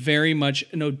is very much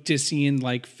an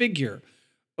Odyssean-like figure.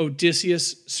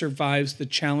 Odysseus survives the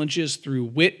challenges through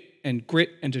wit and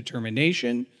grit and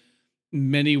determination. In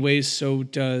many ways, so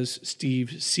does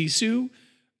Steve Zissou.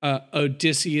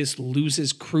 Odysseus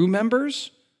loses crew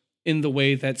members in the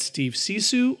way that Steve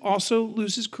Zissou also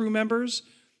loses crew members.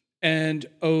 And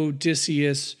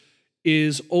Odysseus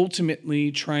is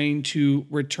ultimately trying to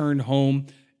return home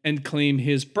and claim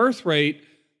his birthright.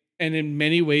 And in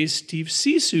many ways, Steve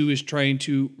Zissou is trying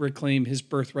to reclaim his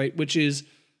birthright, which is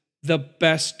the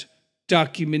best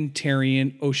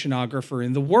documentarian oceanographer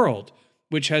in the world,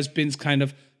 which has been kind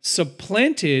of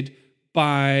supplanted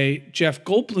by Jeff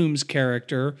Goldblum's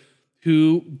character,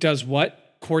 who does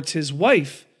what? Courts his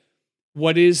wife.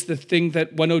 What is the thing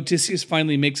that when Odysseus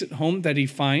finally makes it home that he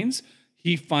finds?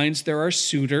 He finds there are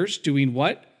suitors doing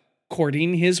what?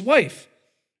 Courting his wife.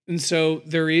 And so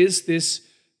there is this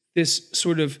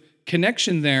sort of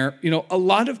connection there. You know, a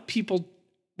lot of people,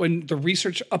 when the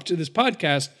research up to this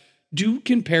podcast, do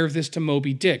compare this to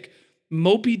Moby Dick.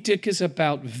 Moby Dick is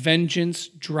about vengeance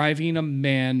driving a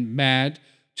man mad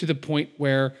to the point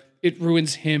where it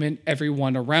ruins him and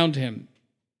everyone around him.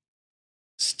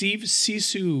 Steve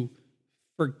Zissou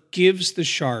forgives the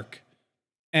shark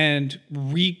and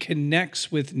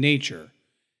reconnects with nature.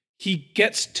 He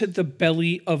gets to the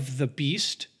belly of the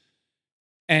beast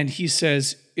and he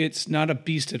says, it's not a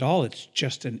beast at all. It's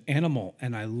just an animal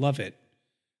and I love it.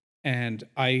 And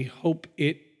I hope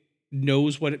it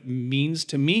knows what it means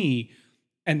to me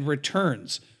and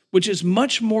returns, which is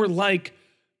much more like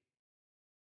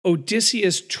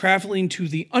Odysseus traveling to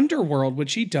the underworld,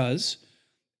 which he does,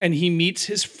 and he meets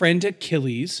his friend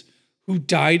Achilles, who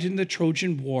died in the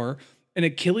Trojan War. And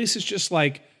Achilles is just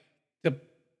like, to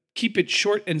keep it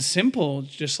short and simple,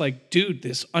 just like, dude,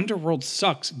 this underworld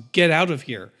sucks. Get out of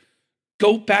here.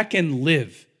 Go back and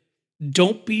live.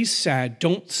 Don't be sad.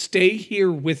 Don't stay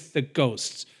here with the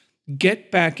ghosts.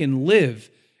 Get back and live,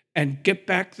 and get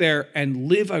back there and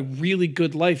live a really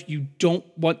good life. You don't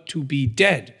want to be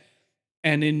dead.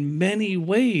 And in many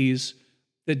ways,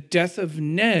 the death of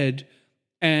Ned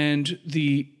and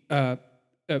the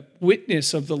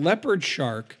witness of the leopard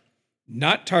shark,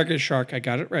 not target shark, I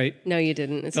got it right. No, you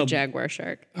didn't. It's a jaguar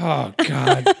shark. Oh,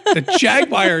 God. The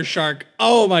jaguar shark.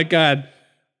 Oh, my God.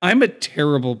 I'm a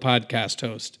terrible podcast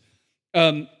host.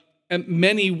 In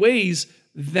many ways,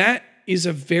 that is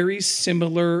a very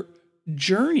similar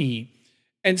journey.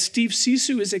 And Steve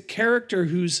Zissou is a character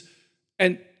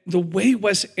and the way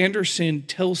Wes Anderson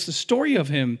tells the story of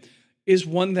him is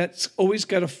one that's always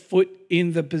got a foot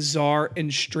in the bizarre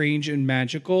and strange and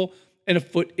magical and a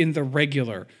foot in the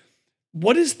regular.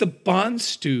 What is the Bond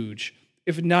Stooge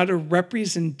if not a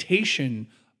representation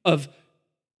of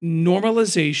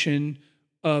normalization,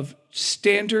 of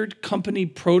standard company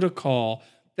protocol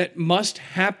that must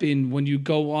happen when you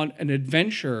go on an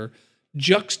adventure,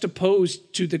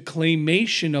 juxtaposed to the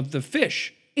claymation of the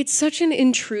fish? It's such an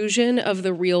intrusion of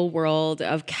the real world,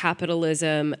 of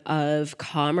capitalism, of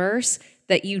commerce,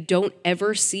 that you don't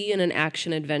ever see in an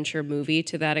action adventure movie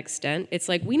to that extent. It's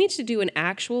like, we need to do an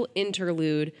actual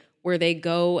interlude where they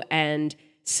go and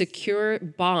secure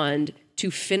Bond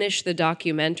to finish the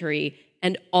documentary.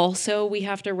 And also we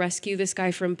have to rescue this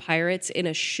guy from pirates in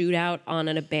a shootout on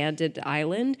an abandoned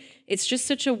island. It's just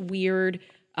such a weird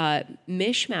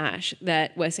mishmash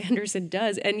that Wes Anderson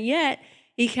does. And yet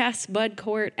he casts Bud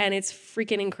Cort and it's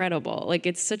freaking incredible. Like,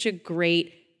 it's such a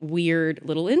great, weird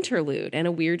little interlude and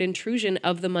a weird intrusion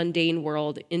of the mundane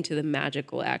world into the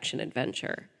magical action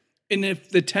adventure. And if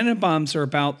the Tenenbaums are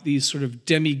about these sort of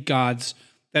demigods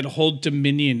that hold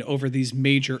dominion over these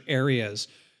major areas,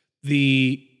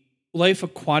 the Life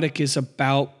Aquatic is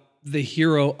about the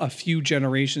hero a few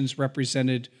generations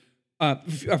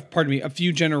a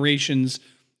few generations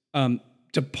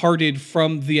departed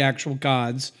from the actual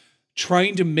gods,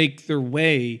 trying to make their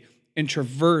way and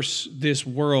traverse this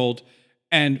world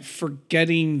and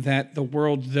forgetting that the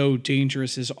world, though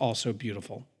dangerous, is also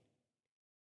beautiful.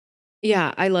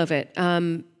 Yeah, I love it.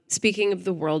 Speaking of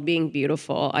the world being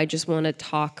beautiful, I just want to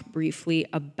talk briefly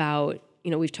about,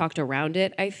 we've talked around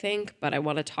it, I think, but I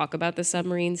want to talk about the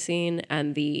submarine scene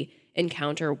and the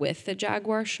encounter with the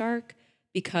jaguar shark,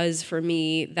 because for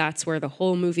me, that's where the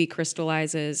whole movie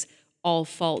crystallizes. All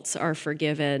faults are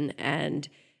forgiven. And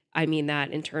I mean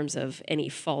that in terms of any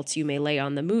faults you may lay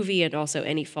on the movie and also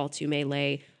any faults you may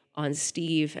lay on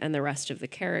Steve and the rest of the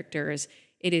characters.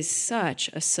 It is such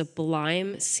a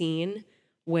sublime scene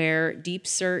where Deep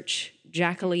Search,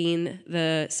 Jacqueline,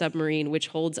 the submarine, which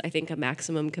holds, I think, a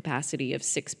maximum capacity of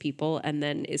 6 people and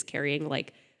then is carrying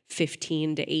like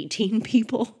 15 to 18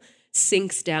 people,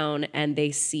 sinks down and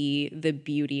they see the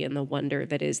beauty and the wonder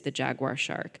that is the jaguar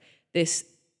shark. This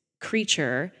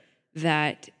creature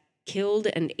that killed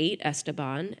and ate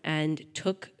Esteban and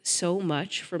took so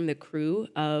much from the crew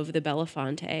of the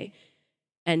Belafonte.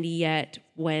 And yet,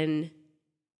 when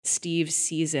Steve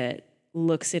sees it,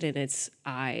 looks it in its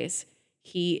eyes,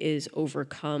 he is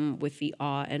overcome with the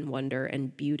awe and wonder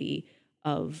and beauty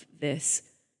of this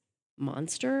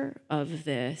monster, of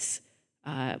this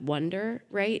wonder,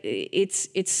 right?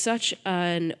 It's such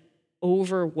an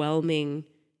overwhelming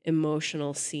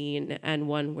emotional scene, and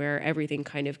one where everything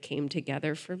kind of came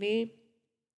together for me.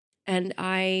 And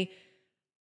I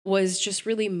was just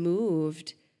really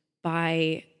moved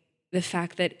by the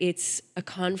fact that it's a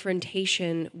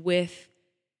confrontation with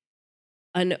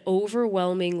an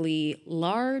overwhelmingly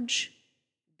large,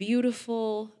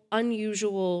 beautiful,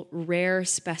 unusual, rare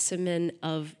specimen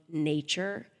of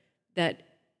nature that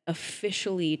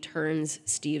officially turns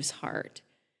Steve's heart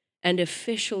and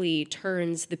officially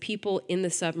turns the people in the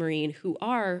submarine, who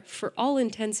are, for all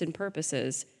intents and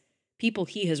purposes, people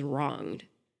he has wronged,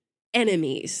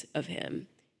 enemies of him,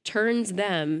 turns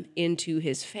them into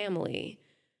his family.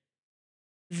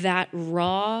 That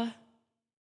raw,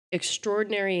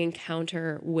 extraordinary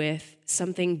encounter with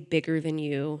something bigger than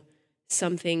you,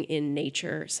 something in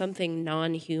nature, something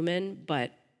non-human,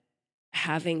 but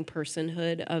having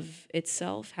personhood of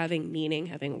itself, having meaning,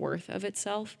 having worth of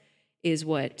itself, is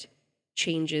what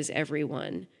changes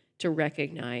everyone to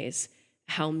recognize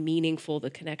how meaningful the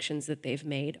connections that they've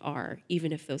made are,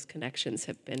 even if those connections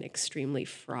have been extremely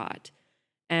fraught.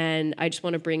 And I just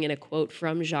want to bring in a quote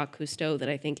from Jacques Cousteau that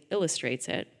I think illustrates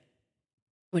it,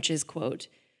 which is, quote,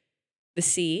 "The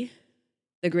sea,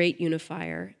 the great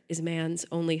unifier, is man's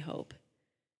only hope.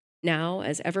 Now,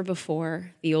 as ever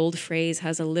before, the old phrase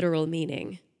has a literal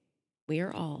meaning. We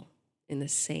are all in the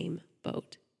same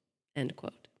boat," end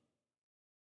quote.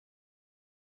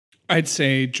 I'd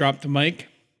say drop the mic,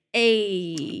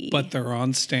 Hey, but they're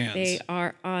on stands. they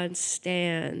are on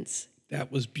stands.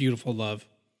 That was beautiful, love.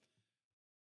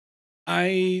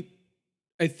 I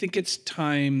think it's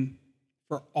time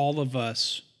for all of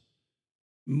us,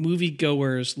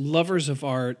 moviegoers, lovers of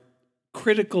art,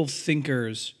 critical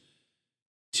thinkers,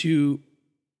 to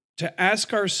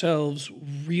ask ourselves,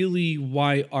 really,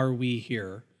 why are we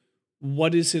here?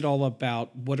 What is it all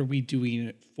about? What are we doing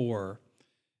it for?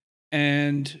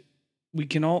 And we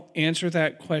can all answer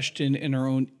that question in our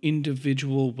own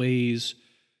individual ways.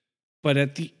 But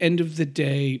at the end of the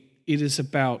day, it is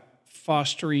about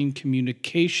fostering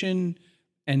communication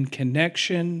and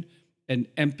connection and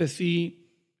empathy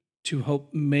to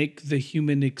help make the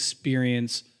human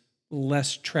experience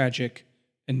less tragic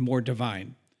and more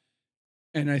divine.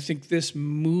 And I think this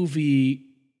movie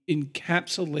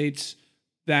encapsulates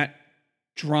that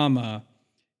drama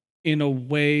in a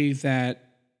way that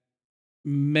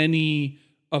many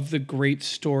of the great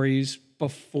stories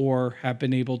before have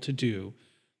been able to do,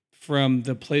 from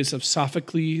the plays of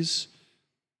Sophocles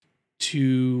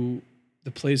to the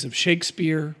plays of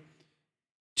Shakespeare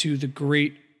to the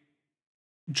great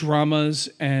dramas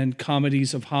and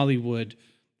comedies of Hollywood.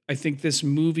 I think this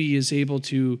movie is able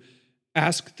to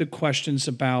ask the questions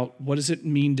about, what does it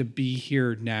mean to be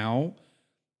here now?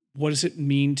 What does it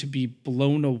mean to be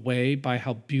blown away by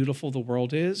how beautiful the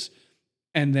world is?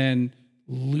 And then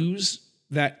lose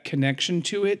that connection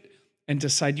to it and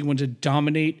decide you want to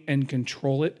dominate and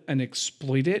control it and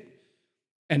exploit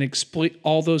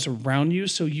all those around you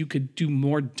so you could do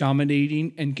more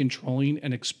dominating and controlling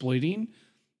and exploiting.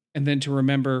 And then to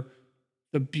remember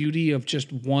the beauty of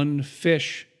just one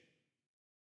fish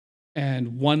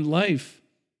and one life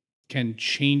can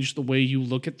change the way you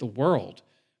look at the world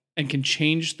and can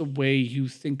change the way you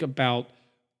think about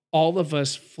all of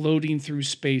us floating through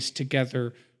space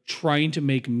together, trying to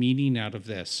make meaning out of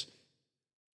this.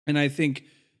 And I think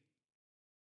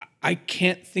I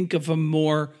can't think of a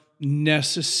more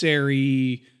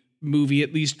necessary movie,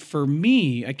 at least for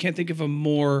me. I can't think of a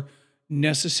more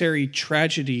necessary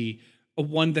tragedy, a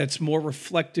one that's more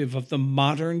reflective of the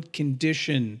modern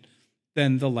condition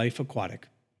than The Life Aquatic.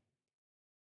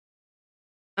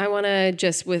 I want to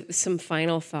just, with some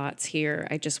final thoughts here,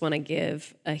 I just want to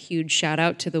give a huge shout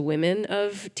out to the women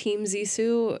of Team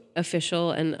Zissou,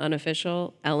 official and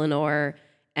unofficial, Eleanor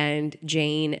and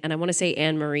Jane. And I want to say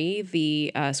Anne-Marie,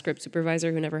 the script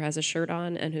supervisor who never has a shirt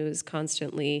on and who's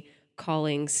constantly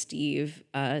calling Steve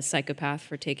a psychopath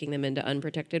for taking them into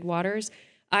unprotected waters.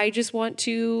 I just want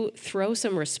to throw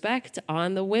some respect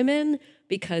on the women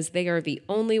because they are the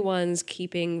only ones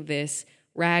keeping this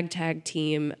ragtag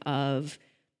team of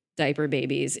diaper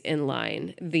babies in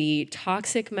line. The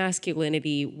toxic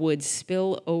masculinity would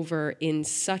spill over in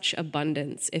such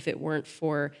abundance if it weren't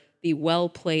for the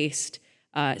well-placed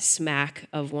smack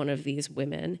of one of these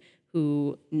women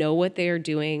who know what they are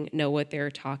doing, know what they're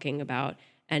talking about,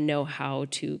 and know how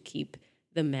to keep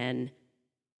the men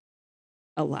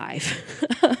alive.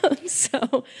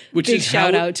 So which big is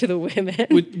shout out to the women.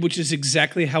 Which is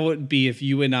exactly how it would be if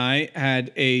you and I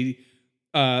had a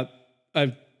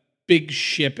big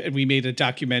ship and we made a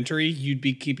documentary. You'd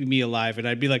be keeping me alive, and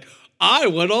I'd be like, I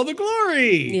want all the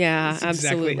glory. Yeah, that's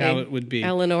absolutely. Exactly how it would be.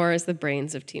 Eleanor is the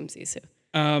brains of Team Zissou.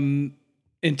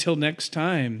 Until next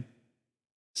time,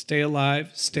 stay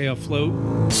alive, stay afloat.